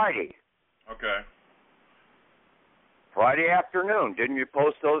Friday. Okay. Friday afternoon. Didn't you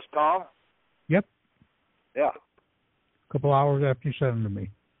post those, Tom? Yep. Yeah. A couple hours after you sent them to me.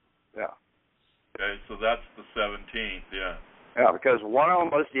 Yeah. Okay, so that's the 17th, yeah. Yeah, because one of them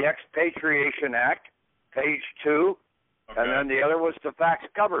was the Expatriation Act, page 2, okay. And then the other was the fax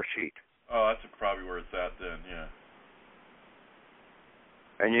cover sheet. Oh, that's probably where it's at then, yeah.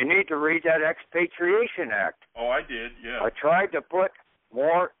 And you need to read that Expatriation Act. Oh, I did, yeah. I tried to put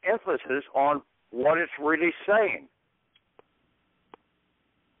more emphasis on what it's really saying.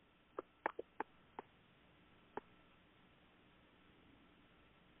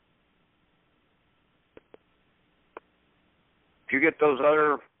 Did you get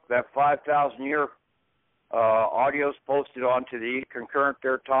that 5,000 year audios posted onto the concurrent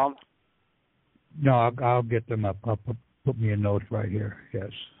there, Tom? No, I'll get them up. I'll put me a note right here.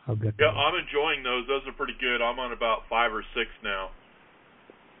 Yes, I'll get them. Yeah, I'm enjoying those. Those are pretty good. I'm on about 5 or 6 now.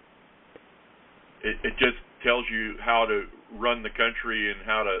 It just tells you how to run the country and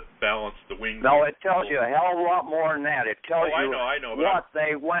how to balance the wings. No, it tells you a hell of a lot more than that. It tells you I know, what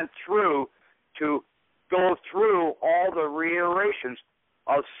they went through to go through all the reiterations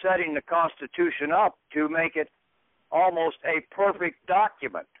of setting the Constitution up to make it almost a perfect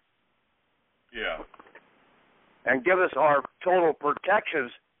document. Yeah. And give us our total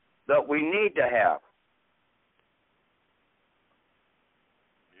protections that we need to have.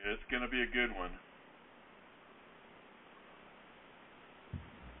 Yeah, it's going to be a good one.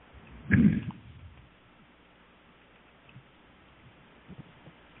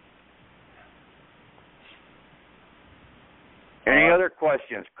 Any other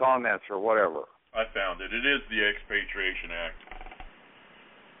questions, comments, or whatever? I found it. It is the Expatriation Act.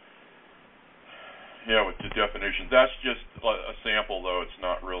 Yeah, with the definitions. That's just a sample, though. It's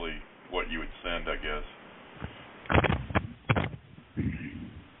not really what you would send, I guess.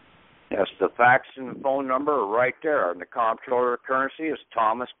 Yes, the fax and the phone number are right there, and the comptroller of currency is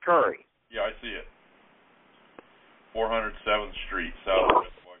Thomas Curry. Yeah, I see it. 407th Street,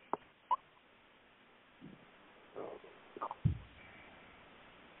 Southwest Washington.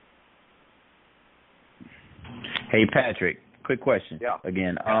 Hey, Patrick, quick question. Yeah.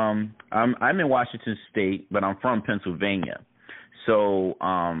 Again, I'm in Washington State, but I'm from Pennsylvania. So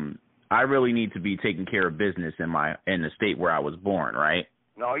I really need to be taking care of business in the state where I was born, right?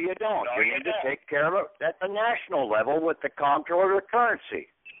 No, you don't. You need to take care of it at the national level with the comptroller of currency.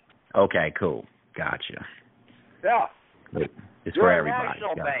 Okay, cool. Gotcha. Yeah. It's You're for a everybody.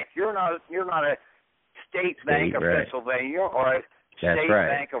 national bank. You're not a state bank of right. Pennsylvania or a state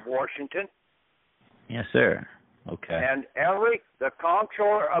bank of Washington. Yes, sir. Okay. And the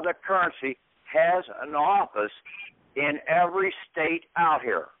comptroller of the currency has an office in every state out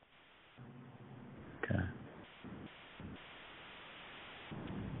here. Okay.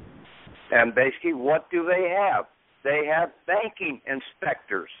 And basically, what do they have? They have banking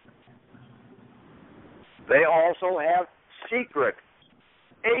inspectors. They also have secret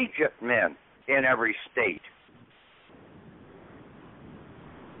agent men in every state.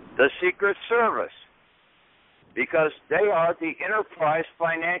 The Secret Service, because they are the enterprise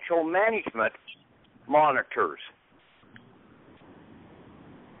financial management monitors.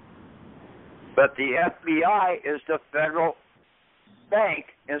 But the FBI is the federal bank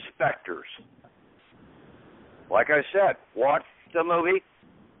inspectors. Like I said, watch the movie,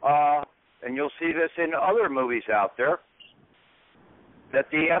 and you'll see this in other movies out there, that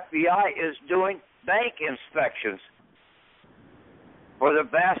the FBI is doing bank inspections for the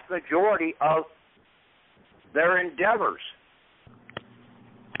vast majority of their endeavors.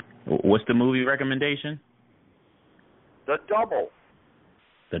 What's the movie recommendation? The Double.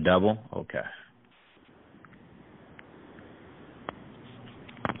 The Double? Okay.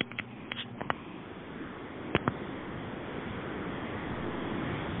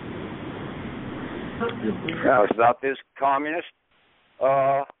 Now, it's about this communist.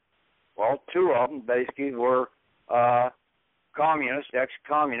 Well, two of them basically were ex-communist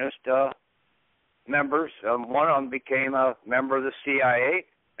members. One of them became a member of the CIA,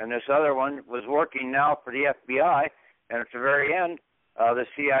 and this other one was working now for the FBI. And at the very end, the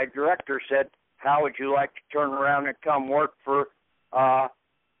CIA director said, "How would you like to turn around and come work for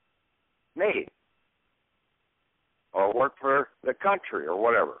me, or work for the country, or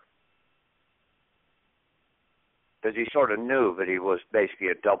whatever?" Because he sort of knew that he was basically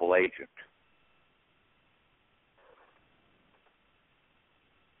a double agent.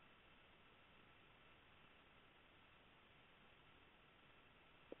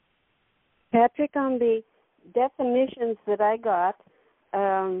 Patrick, on the definitions that I got,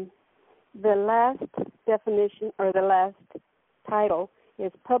 the last definition or the last title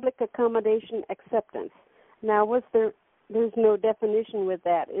is public accommodation acceptance. Now, there's no definition with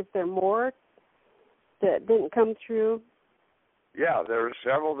that. Is there more that didn't come through? Yeah, there are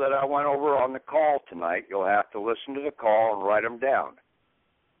several that I went over on the call tonight. You'll have to listen to the call and write them down.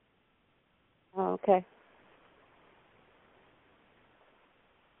 Oh, okay.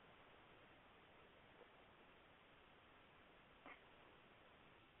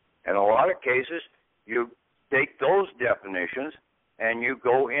 In a lot of cases, you take those definitions and you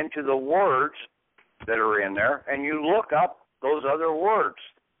go into the words that are in there and you look up those other words.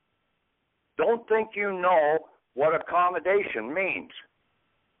 Don't think you know what accommodation means.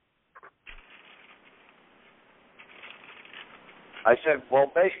 I said,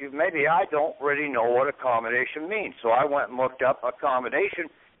 well, basically, maybe I don't really know what accommodation means. So I went and looked up accommodation,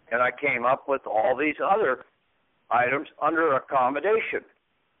 and I came up with all these other items under accommodation.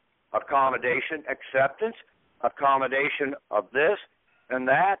 Accommodation acceptance, accommodation of this and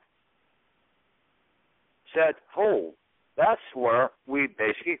that. Said, oh, that's where we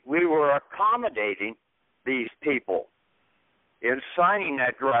were accommodating these people in signing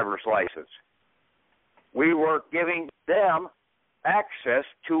that driver's license. We were giving them access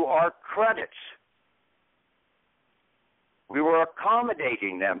to our credits. We were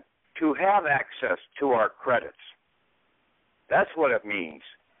accommodating them to have access to our credits. That's what it means.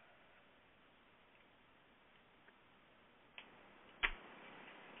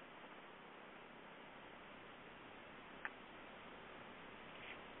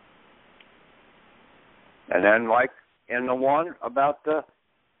 And then, like in the one about the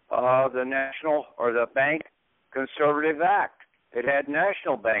National or the Bank Conservative Act, it had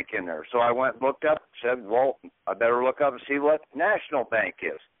National Bank in there. So I went and looked up, said, well, I better look up and see what National Bank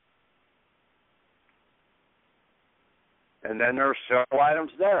is. And then there's several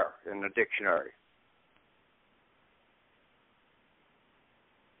items there in the dictionary.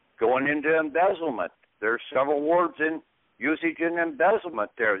 Going into embezzlement, there's several words in usage in embezzlement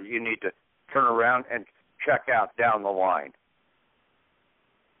there that you need to turn around and check out down the line.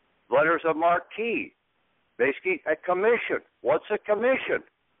 Letters of marquee, basically a commission. What's a commission?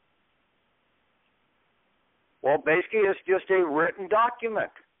 Well, basically it's just a written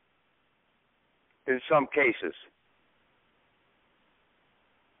document in some cases.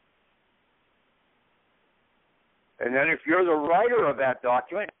 And then if you're the writer of that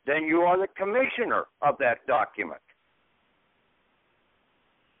document, then you are the commissioner of that document.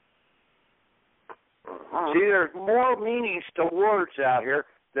 See, there's more meanings to words out here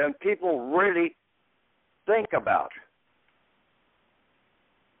than people really think about.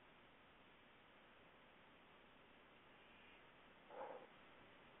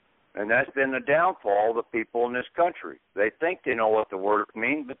 And that's been the downfall of the people in this country. They think they know what the words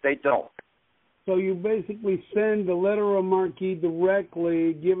mean, but they don't. So you basically send the letter of marque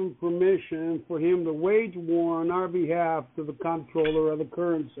directly, giving permission for him to wage war on our behalf to the comptroller of the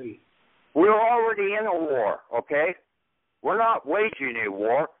currency. We're already in a war, okay? We're not waging a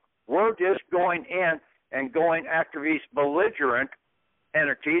war. We're just going in and going after these belligerent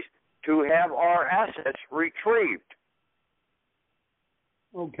entities to have our assets retrieved.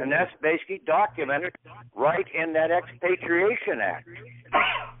 Okay. And that's basically documented right in that Expatriation Act.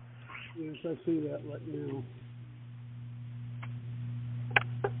 Yes, I see that right now.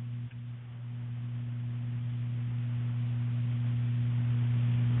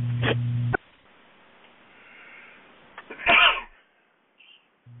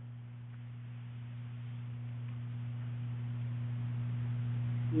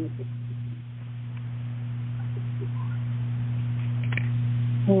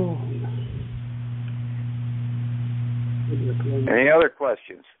 Oh. Any other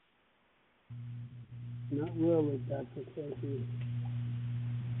questions? Not really, Dr. Casey.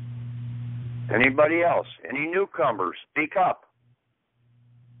 Anybody else? Any newcomers? Speak up.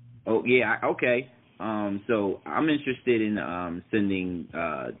 Oh yeah, okay. So I'm interested in sending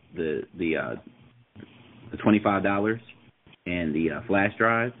the $25 and the flash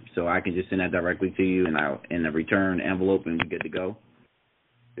drive, so I can just send that directly to you, and in the return envelope, and we're good to go.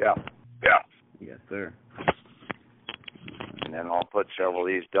 Yeah. Yes, sir. And then I'll put several of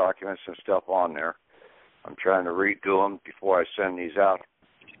these documents and stuff on there. I'm trying to redo them before I send these out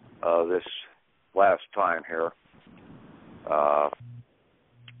this last time here.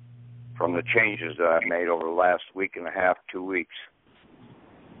 From the changes that I've made over the last week and a half, 2 weeks.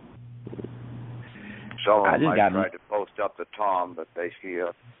 Some of them I tried to post up to Tom, but basically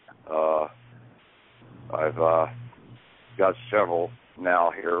I've got several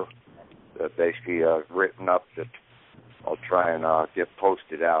now here that basically written up that I'll try and get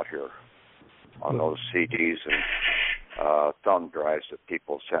posted out here on those CDs and thumb drives that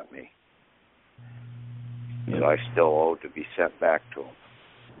people sent me that I still owe to be sent back to them.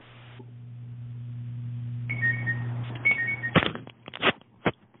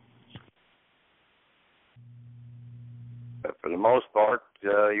 But for the most part,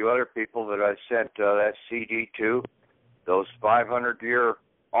 you other people that I sent that CD to, those 500-year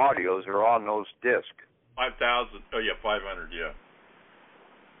audios are on those discs. 5,000. Oh, yeah, 500, yeah.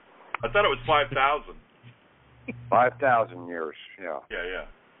 I thought it was 5,000. 5,000 years, yeah. Yeah.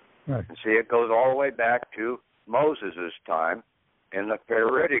 Right. And see, it goes all the way back to Moses' time in the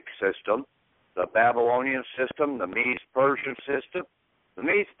Pharaohic system, the Babylonian system, the Medes-Persian system. The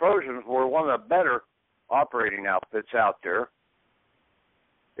Medes-Persians were one of the better operating outfits out there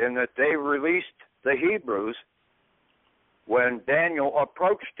in that they released the Hebrews when Daniel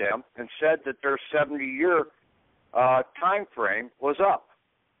approached them and said that their 70-year time frame was up.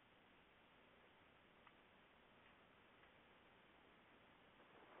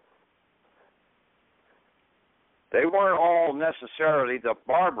 They weren't all necessarily the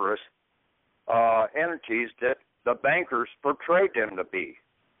barbarous entities that the bankers portrayed them to be.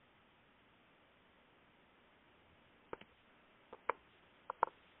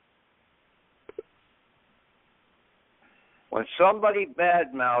 When somebody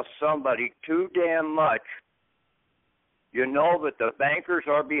badmouths somebody too damn much, you know that the bankers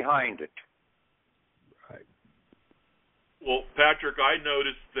are behind it. Right. Well, Patrick, I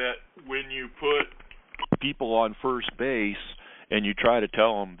noticed that when you put people on first base and you try to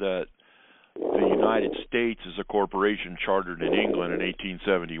tell them that the United States is a corporation chartered in England in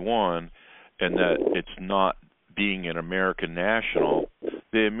 1871 and that it's not being an American national,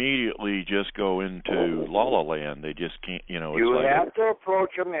 they immediately just go into La La Land. They just can't, you know. You have to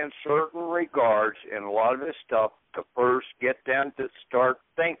approach them in certain regards, and a lot of this stuff to first get them to start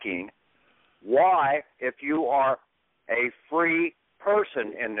thinking, why, if you are a free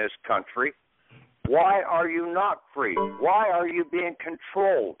person in this country, why are you not free? Why are you being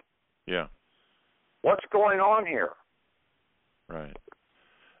controlled? Yeah. What's going on here? Right.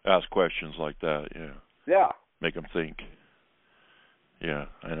 Ask questions like that, yeah. Yeah. Make them think. Yeah,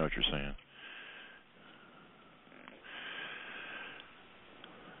 I know what you're saying.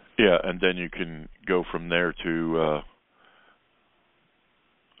 Yeah, and then you can go from there to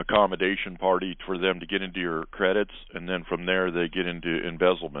accommodation party for them to get into your credits, and then from there they get into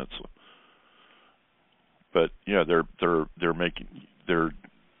embezzlements. But yeah, they're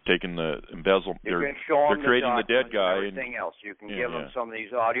taking the embezzle. You can show them they're creating the dead guy and everything else. You can give them some of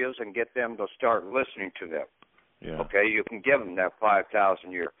these audios and get them to start listening to them. Yeah. Okay, you can give them that 5,000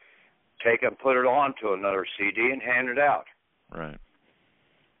 a year. Take and put it onto another CD and hand it out. Right.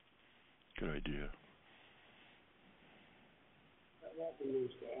 Good idea.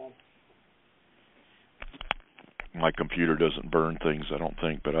 My computer doesn't burn things, I don't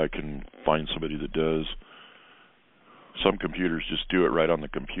think, but I can find somebody that does. Some computers just do it right on the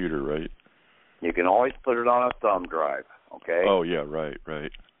computer, right? You can always put it on a thumb drive, okay? Oh, yeah, right.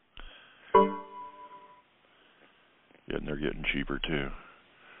 Yeah, and they're getting cheaper, too.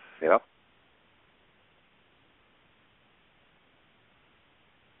 Yep.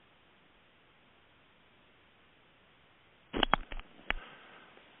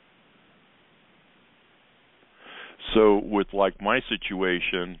 So with like my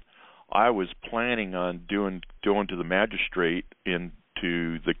situation, I was planning on going to the magistrate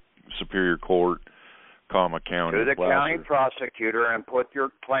into the Superior Court, County. To the county prosecutor and put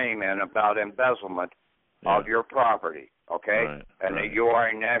your claim in about embezzlement of your property, okay? Right, and that you are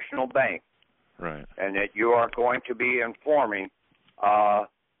a national bank. Right. And that you are going to be informing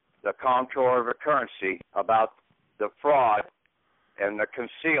the Comptroller of the Currency about the fraud and the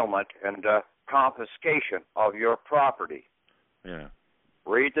concealment and the confiscation of your property. Yeah.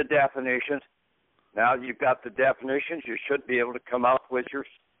 Read the definitions. Now that you've got the definitions, you should be able to come up with your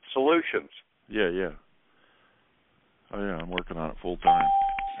solutions. Yeah. Oh, yeah, I'm working on it full time.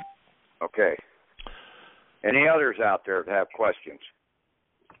 Okay. Any others out there that have questions?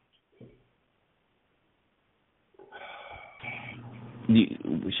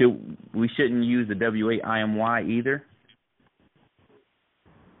 We shouldn't use the W8IMY either?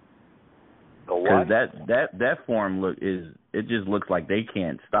 Because that form it just looks like they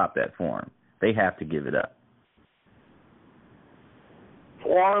can't stop that form. They have to give it up.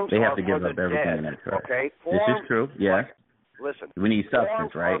 Forms they have to give up everything in that chart. Okay, this is true. Yeah. Listen, we need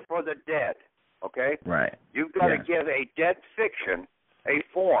substance, right? Forms are for the dead. Okay. Right. You've got to give a dead fiction a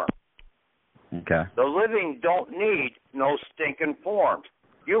form. Okay. The living don't need no stinking forms.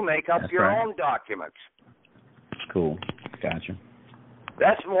 You make up your own documents. Cool. Gotcha.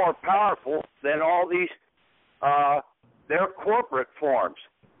 That's more powerful than all these, their corporate forms.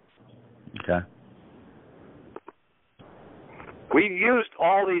 Okay. We've used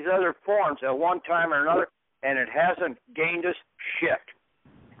all these other forms at one time or another, and it hasn't gained us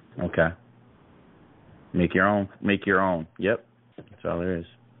shit. Okay. Make your own. Yep. That's all there is.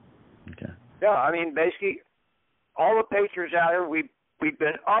 Okay. Yeah, I mean, basically, all the patriots out here, we've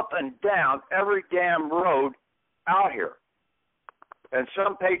been up and down every damn road out here. And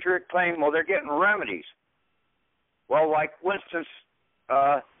some patriot claim, well, they're getting remedies. Well, like Winston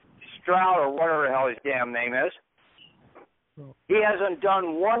Stroud or whatever the hell his damn name is, he hasn't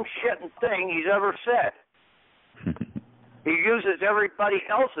done one shitting thing he's ever said. He uses everybody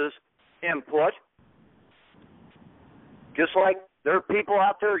else's input, just like there are people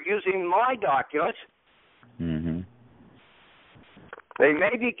out there using my documents. Mm-hmm. They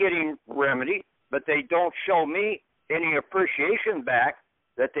may be getting remedy, but they don't show me any appreciation back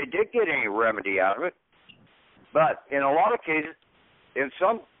that they did get any remedy out of it. But in a lot of cases, and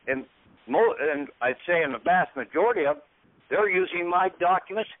I'd say in the vast majority of them, they're using my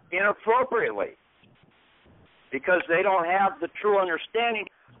documents inappropriately because they don't have the true understanding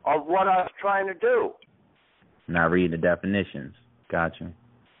of what I was trying to do. Not reading the definitions. Gotcha.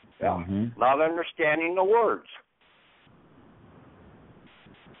 Yeah. Mm-hmm. Not understanding the words.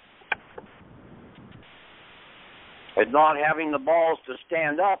 And not having the balls to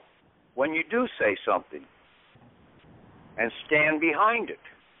stand up when you do say something and stand behind it.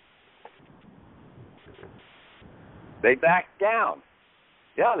 They backed down.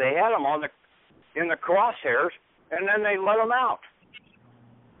 Yeah, they had them in the crosshairs, and then they let them out.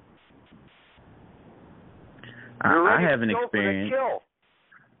 I haven't experienced.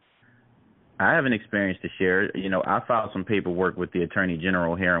 I haven't experienced to share. You know, I filed some paperwork with the Attorney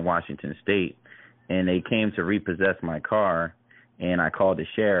General here in Washington State, and they came to repossess my car, and I called the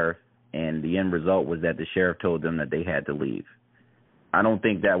sheriff, and the end result was that the sheriff told them that they had to leave. I don't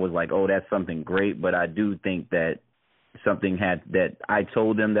think that was like, oh, that's something great, but I do think that something had that I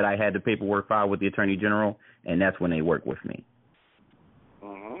told them that I had the paperwork filed with the Attorney General, and that's when they worked with me.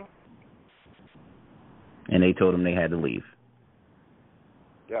 Mm-hmm. And they told them they had to leave.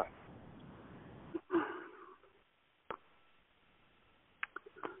 Yeah.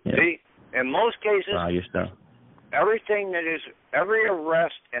 Yeah. See, in most cases, Your stuff. every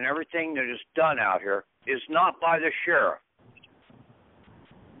arrest and everything that is done out here is not by the sheriff.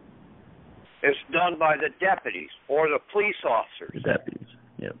 It's done by the deputies or the police officers. The deputies,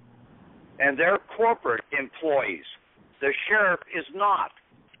 yep. And they're corporate employees. The sheriff is not.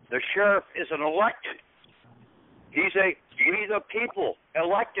 The sheriff is an elected. He's a we the people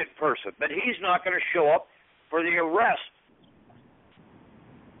elected person, but he's not going to show up for the arrest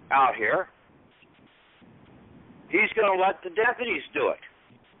out here. He's going to let the deputies do it.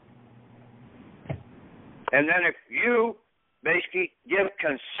 And then if you basically give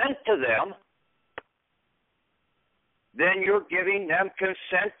consent to them, then you're giving them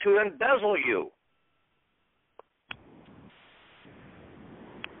consent to embezzle you.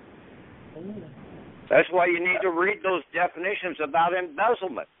 That's why you need to read those definitions about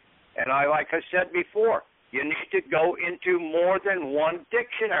embezzlement. And like I said before, you need to go into more than one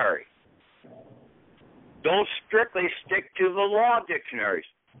dictionary. Don't strictly stick to the law dictionaries.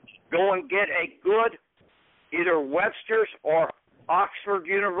 Go and get a good either Webster's or Oxford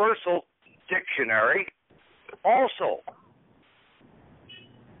Universal dictionary also.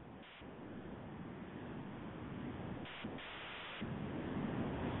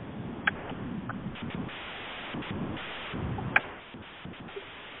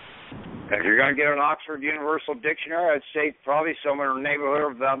 If you're going to get an Oxford Universal Dictionary, I'd say probably somewhere in the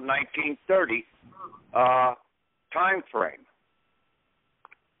neighborhood of about 1930 time frame.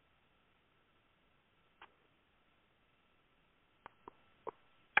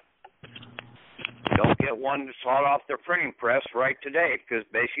 Don't get one that's hot off their printing press right today, because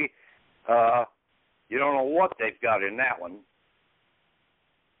basically you don't know what they've got in that one.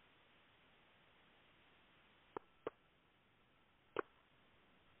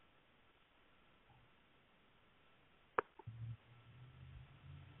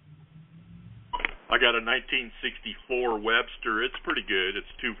 I got a 1964 Webster. It's pretty good.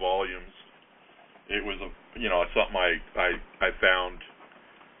 It's 2 volumes. It was something I found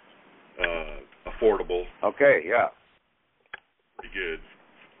affordable. Okay, yeah. Pretty good.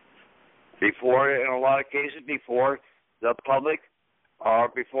 Before, in a lot of cases, before the public or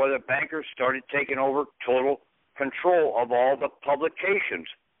before the bankers started taking over total control of all the publications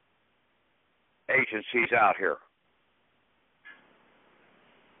agencies out here.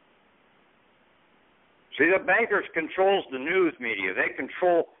 See, the bankers controls the news media. They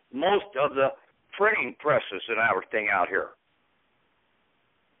control most of the printing presses and everything out here.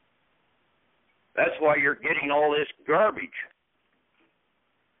 That's why you're getting all this garbage.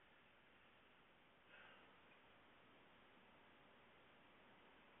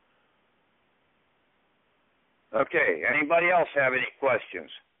 Okay, anybody else have any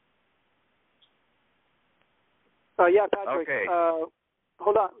questions? Yeah, Patrick. Okay.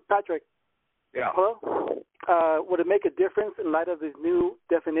 Hold on, Patrick. Yeah. Hello? Would it make a difference in light of these new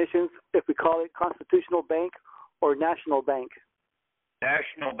definitions if we call it constitutional bank or national bank?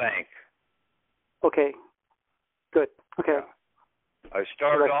 National Bank. Okay. Good. Okay. I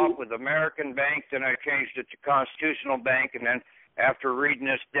started off with American Bank, then I changed it to Constitutional Bank, and then after reading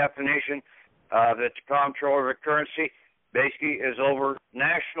this definition, that the comptroller of the currency basically is over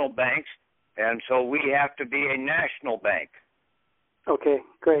national banks, and so we have to be a national bank. Okay,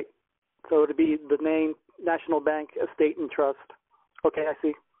 great. So it would be the name National Bank Estate and Trust. Okay, I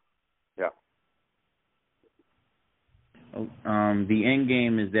see. Yeah. The end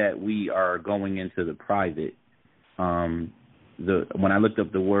game is that we are going into the private. When I looked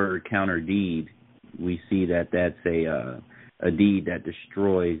up the word counter deed, we see that that's a deed that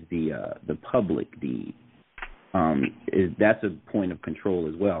destroys the public deed. That's a point of control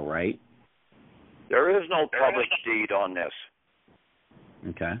as well, right? There is no public deed on this.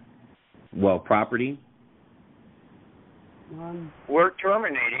 Okay. Well, property? We're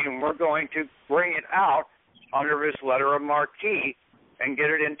terminating, and we're going to bring it out under this letter of marquee and get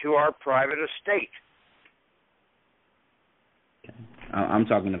it into our private estate. Okay. I'm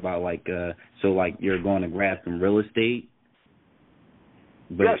talking about like you're going to grab some real estate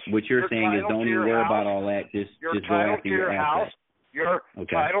But yes, what you're saying is don't even worry about all that. Just go after your house, assets. your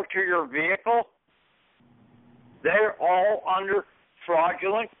Okay. title to your vehicle, they're all under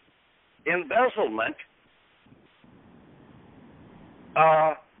fraudulent embezzlement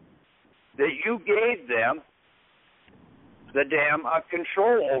that you gave them the damn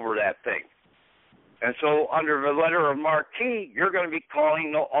control over that thing. And so under the letter of marquee, you're going to be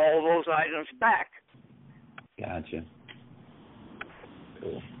calling all those items back. Gotcha.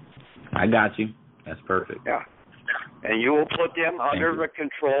 Cool. I got you. That's perfect. Yeah. And you will put them under the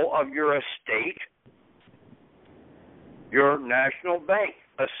control of your estate, your national bank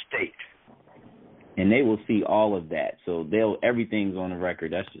estate. And they will see all of that. So everything's on the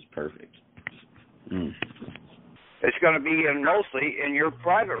record. That's just perfect. Mm. It's going to be mostly in your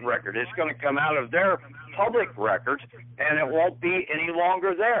private record. It's going to come out of their public records, and it won't be any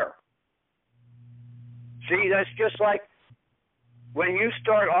longer there. See, that's just like when you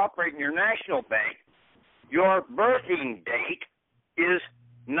start operating your national bank, your birthing date is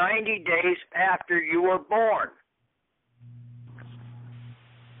 90 days after you were born.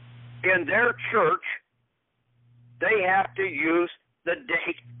 In their church, they have to use the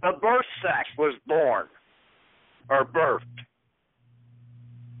date the birth sack was born or birthed.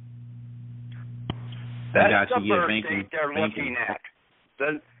 That's the birth date they're looking at.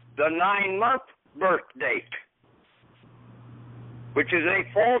 The 9-month birth date, which is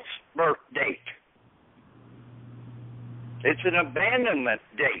a false birth date. It's an abandonment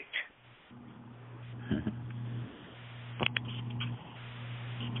date.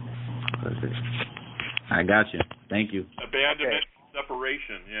 Perfect. I got you. Thank you. Abandonment,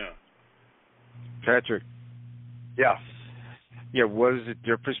 separation, yeah. Patrick. Yeah. Yeah, what is the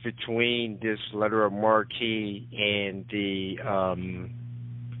difference between this letter of marquee and the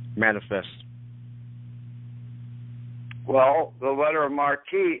manifest? Well, the letter of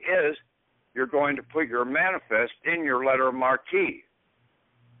marquee is you're going to put your manifest in your letter of marquee.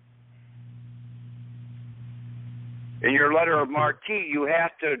 In your letter of marquee, you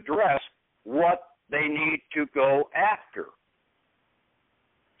have to address what they need to go after.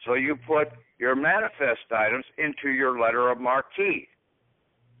 So you put your manifest items into your letter of marquee.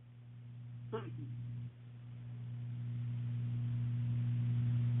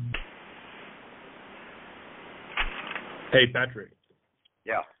 Hey, Patrick.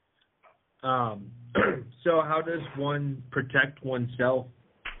 Yeah. So how does one protect oneself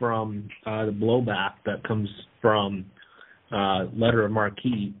from the blowback that comes from letter of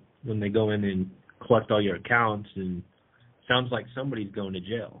marquee when they go in and collect all your accounts, and sounds like somebody's going to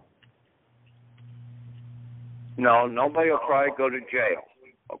jail? No, nobody will probably go to jail,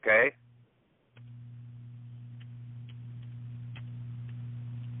 okay?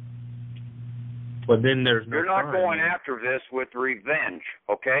 But then there's no You're not crime. going after this with revenge,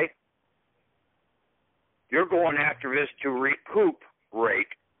 okay? You're going after this to recuperate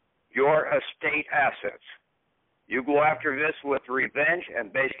your estate assets. You go after this with revenge,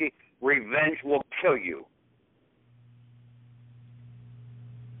 and basically, revenge will kill you.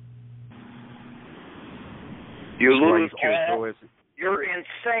 You lose all. You're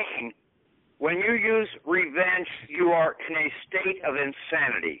insane. When you use revenge, you are in a state of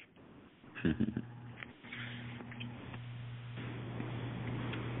insanity.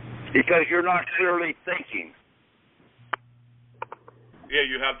 Because you're not clearly thinking. Yeah,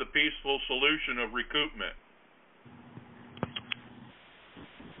 you have the peaceful solution of recoupment.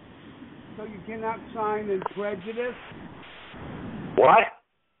 So you cannot sign in prejudice? What?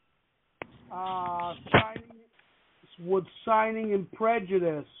 Would signing in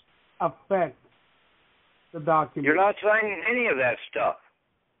prejudice affect the document? You're not signing any of that stuff.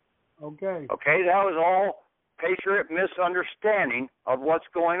 Okay. Okay, that was all patriot misunderstanding of what's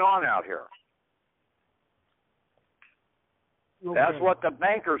going on out here. Okay. That's what the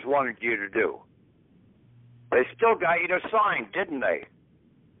bankers wanted you to do. They still got you to sign, didn't they?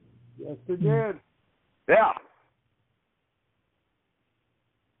 Yes, they did. Yeah.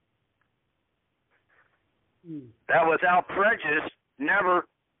 That without prejudice never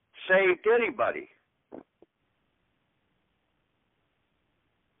saved anybody.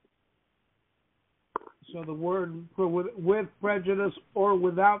 So the word for with prejudice or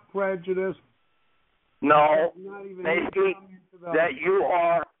without prejudice. No, not even basically that you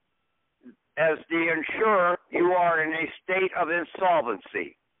are, as the insurer, you are in a state of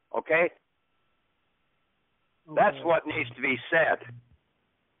insolvency. Okay? That's what needs to be said.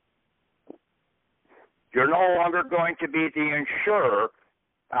 You're no longer going to be the insurer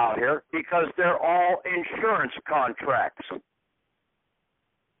out here because they're all insurance contracts.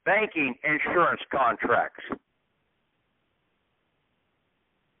 Banking insurance contracts.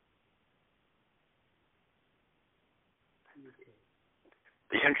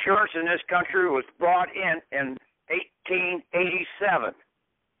 The insurance in this country was brought in 1887.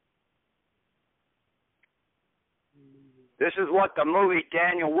 This is what the movie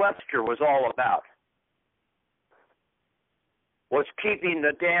Daniel Webster was all about. Was keeping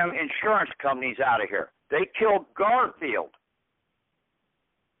the damn insurance companies out of here. They killed Garfield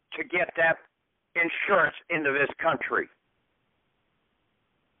to get that insurance into this country.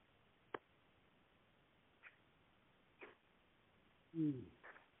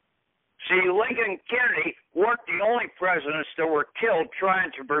 See, Lincoln and Kennedy weren't the only presidents that were killed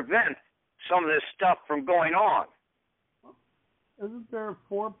trying to prevent some of this stuff from going on. Isn't there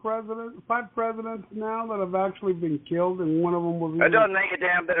 5 presidents now that have actually been killed, and one of them was... It doesn't make a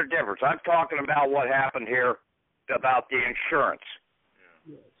damn bit of difference. I'm talking about what happened here about the insurance.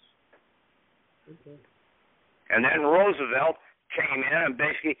 Yes. Okay. And then Roosevelt came in and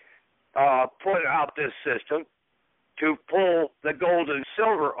basically put out this system to pull the gold and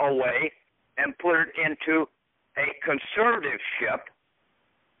silver away and put it into a conservatorship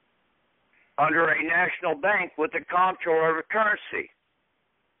under a national bank with the comptroller of the currency.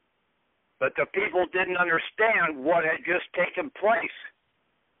 But the people didn't understand what had just taken place.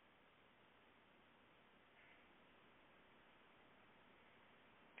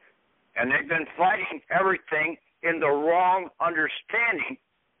 And they've been fighting everything in the wrong understanding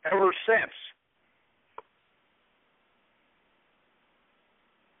ever since.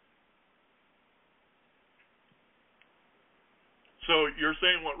 So you're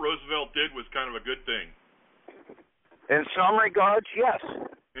saying what Roosevelt did was kind of a good thing? In some regards, yes.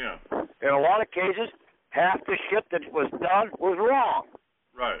 Yeah. In a lot of cases, half the shit that was done was wrong.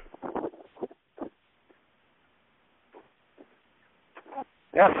 Right.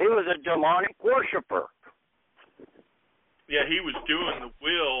 Yes, he was a demonic worshiper. Yeah, he was doing the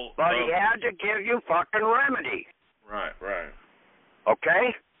will. But he had to give you fucking remedy. Right, right.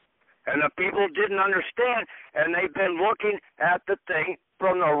 Okay? And the people didn't understand, and they've been looking at the thing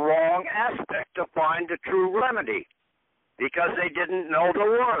from the wrong aspect to find the true remedy because they didn't know the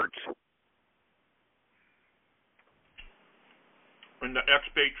words. And the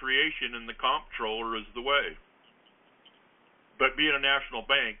expatriation and the comptroller is the way. But being a national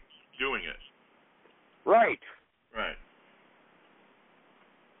bank, doing it. Right. Right.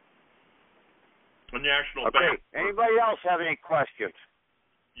 A national bank. Okay. Anybody else have any questions?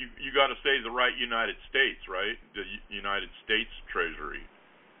 You got to say the right United States, right? The United States Treasury.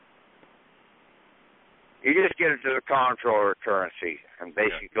 You just get it to the comptroller currency and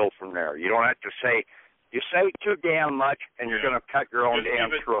basically go from there. You don't have to say, you say too damn much and you're going to cut your own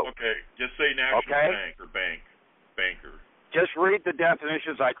damn throat. Okay, just say national bank or banker. Just read the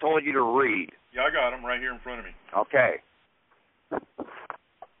definitions I told you to read. Yeah, I got them right here in front of me. Okay.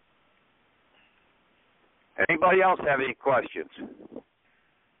 Anybody else have any questions?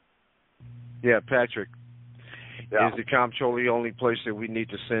 Yeah, Patrick. Yeah. Is the comptroller the only place that we need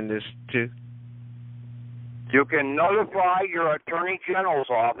to send this to? You can notify your Attorney General's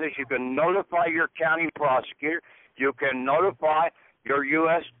office. You can notify your county prosecutor. You can notify your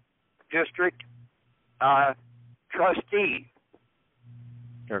U.S. District trustee.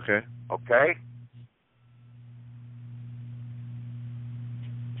 Okay. Okay?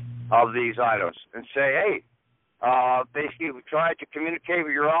 Of these items. And say, hey, basically we tried to communicate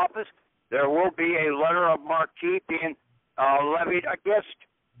with your office. There will be a letter of marque being levied against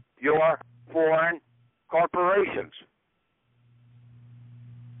your foreign corporations.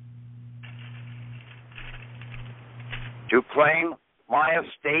 To claim my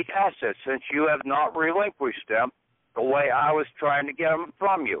estate assets, since you have not relinquished them the way I was trying to get them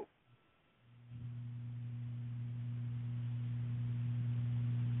from you.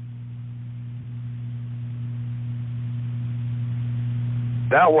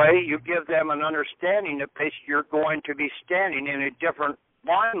 That way, you give them an understanding that you're going to be standing in a different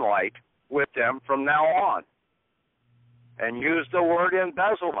limelight with them from now on. And use the word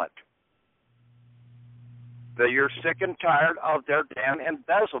embezzlement. That you're sick and tired of their damn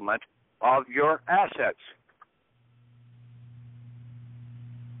embezzlement of your assets.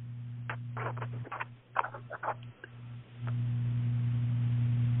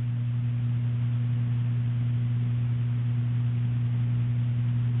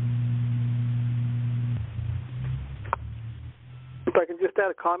 If I can just add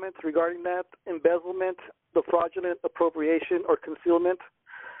a comment regarding that, embezzlement, the fraudulent appropriation or concealment.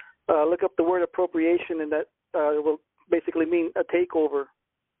 Look up the word appropriation, and that it will basically mean a takeover.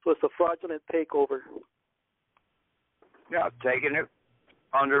 So it's a fraudulent takeover. Yeah, taking it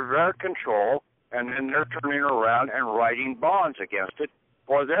under their control, and then they're turning around and writing bonds against it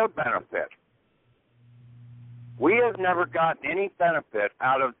for their benefit. We have never gotten any benefit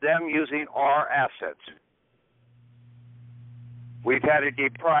out of them using our assets. We've had a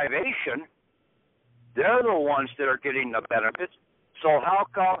deprivation. They're the ones that are getting the benefits. So how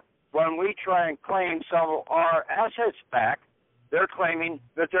come when we try and claim some of our assets back, they're claiming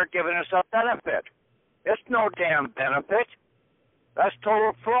that they're giving us a benefit? It's no damn benefit. That's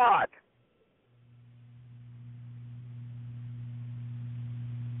total fraud.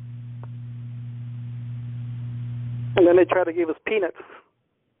 And then they try to give us peanuts.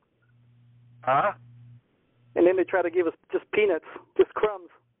 Huh? And then they try to give us just peanuts, just crumbs.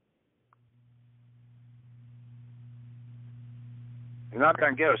 You're not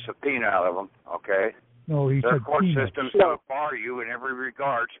going to get a subpoena out of them, okay? No, he Their said court peanuts. system's going to bar you in every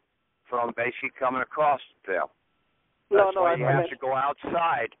regard from basically coming across them. That's why you have to go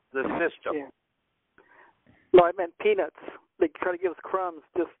outside the system. Yeah. No, I meant peanuts. They try to give us crumbs,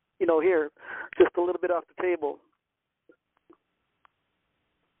 just, here, just a little bit off the table.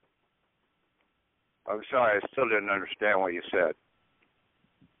 I'm sorry, I still didn't understand what you said.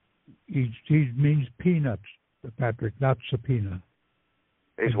 He means peanuts, Patrick, not subpoena.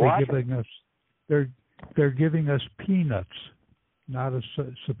 He's what? They're giving us peanuts, not a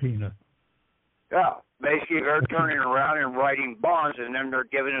subpoena. Yeah, basically they're turning around and writing bonds, and then they're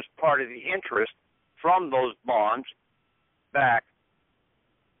giving us part of the interest from those bonds back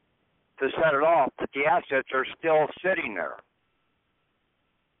to set it off, but the assets are still sitting there.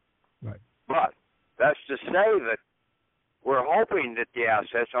 Right. But that's to say that we're hoping that the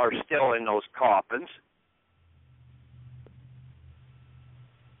assets are still in those coffins,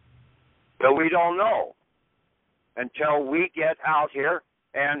 but we don't know until we get out here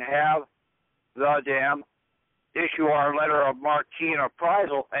and have the damn issue our letter of marque and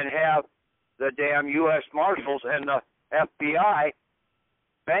appraisal and have the damn U.S. Marshals and the FBI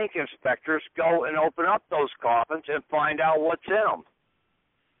bank inspectors go and open up those coffins and find out what's in them.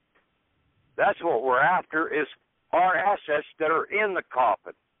 That's what we're after, is our assets that are in the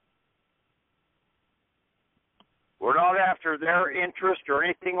coffin. We're not after their interest or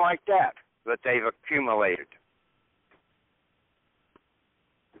anything like that they've accumulated.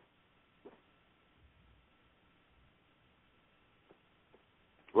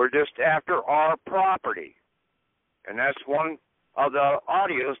 We're just after our property. And that's one of the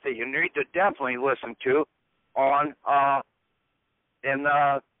audios that you need to definitely listen to on in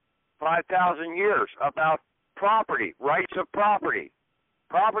the 5,000 years about property, rights of property.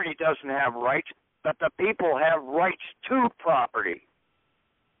 Property doesn't have rights, but the people have rights to property.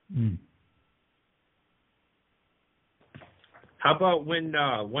 Mm. How about when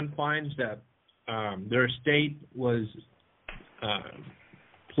one finds that their estate was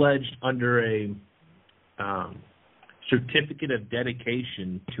pledged under a certificate of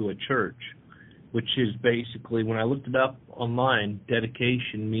dedication to a church, which is basically, when I looked it up online,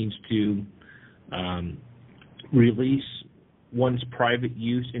 dedication means to release one's private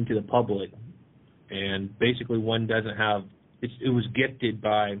use into the public, and basically one doesn't have, it was gifted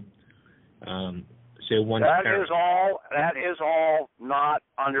by, say, one's parent. That is all not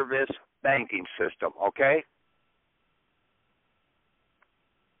under this banking system, okay?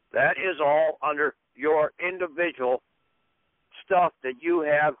 That is all under your individual stuff that you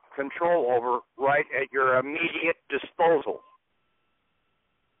have control over right at your immediate disposal.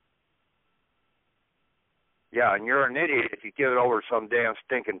 Yeah, and you're an idiot if you give it over to some damn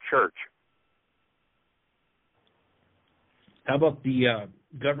stinking church. How about the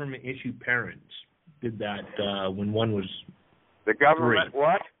government-issued parents did that when one was the government 3?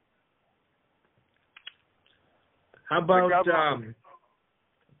 What? How about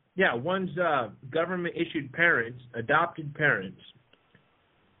one's government-issued parents, adopted parents,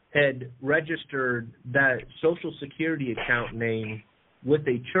 had registered that Social Security account name with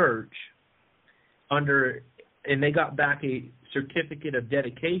a church and they got back a certificate of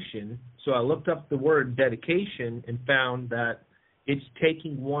dedication. So I looked up the word dedication and found that it's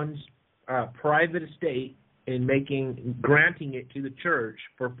taking one's private estate and granting it to the church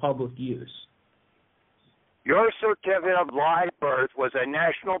for public use. Your certificate of live birth was a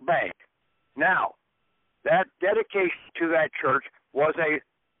national bank. Now, that dedication to that church was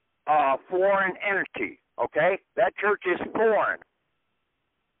a foreign entity, okay? That church is foreign,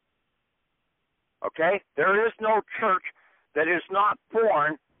 okay? There is no church that is not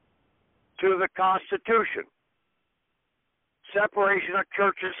foreign to the Constitution. Separation of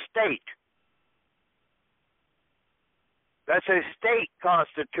church and state. That's a state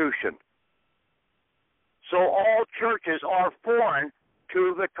constitution. So all churches are foreign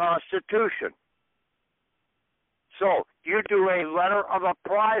to the Constitution. So you do a letter of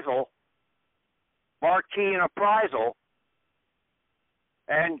appraisal marquee and appraisal,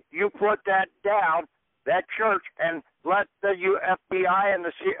 and you put that down, that church, and let the FBI and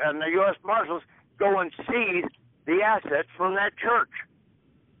the U.S. Marshals go and seize the assets from that church.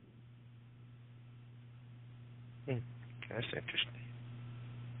 That's interesting.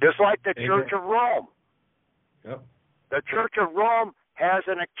 Just like the Church of Rome. Yep. The Church of Rome has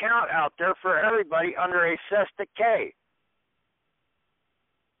an account out there for everybody under a Cesta K.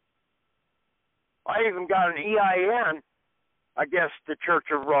 I even got an EIN against the Church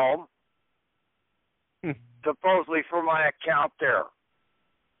of Rome, supposedly for my account there.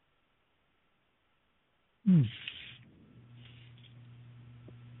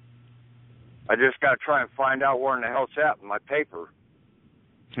 I just got to try and find out where in the hell it's at in my paper.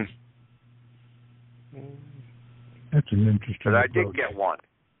 That's an interesting But I approach. did get one,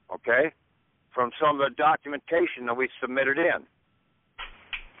 okay, from some of the documentation that we submitted in.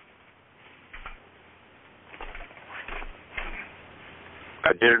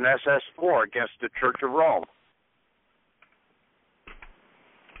 I did an SS4 against the Church of Rome.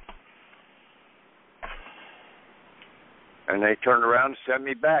 And they turned around and sent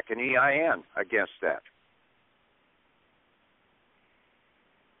me back an EIN against that.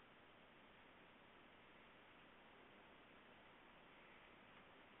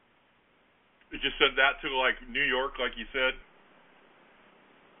 You just send that to like New York, like you said.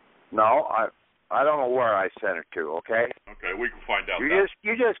 No, I don't know where I sent it to. Okay. Okay, we can find out.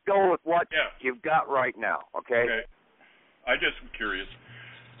 You just go with what Yeah. you've got right now. Okay. Okay. I just am curious.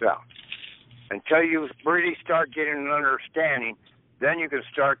 Yeah. Until you really start getting an understanding, then you can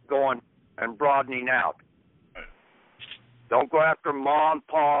start going and broadening out. Right. Don't go after mom,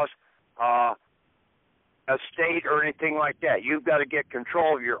 pa's estate or anything like that. You've got to get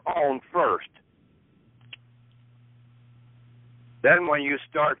control of your own first. Then when you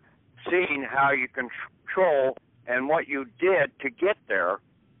start seeing how you control and what you did to get there,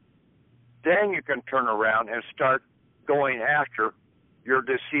 then you can turn around and start going after your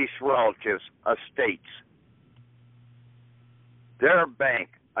deceased relatives' estates, their bank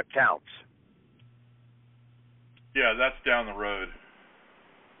accounts. Yeah, that's down the road.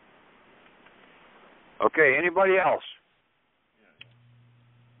 Okay, anybody else?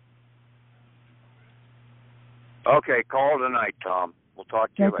 Okay, call tonight, Tom. We'll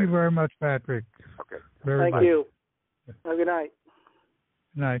talk to you later. Thank you very much, Patrick. Okay. Very Thank much. you. Have a good night.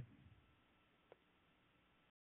 Good night.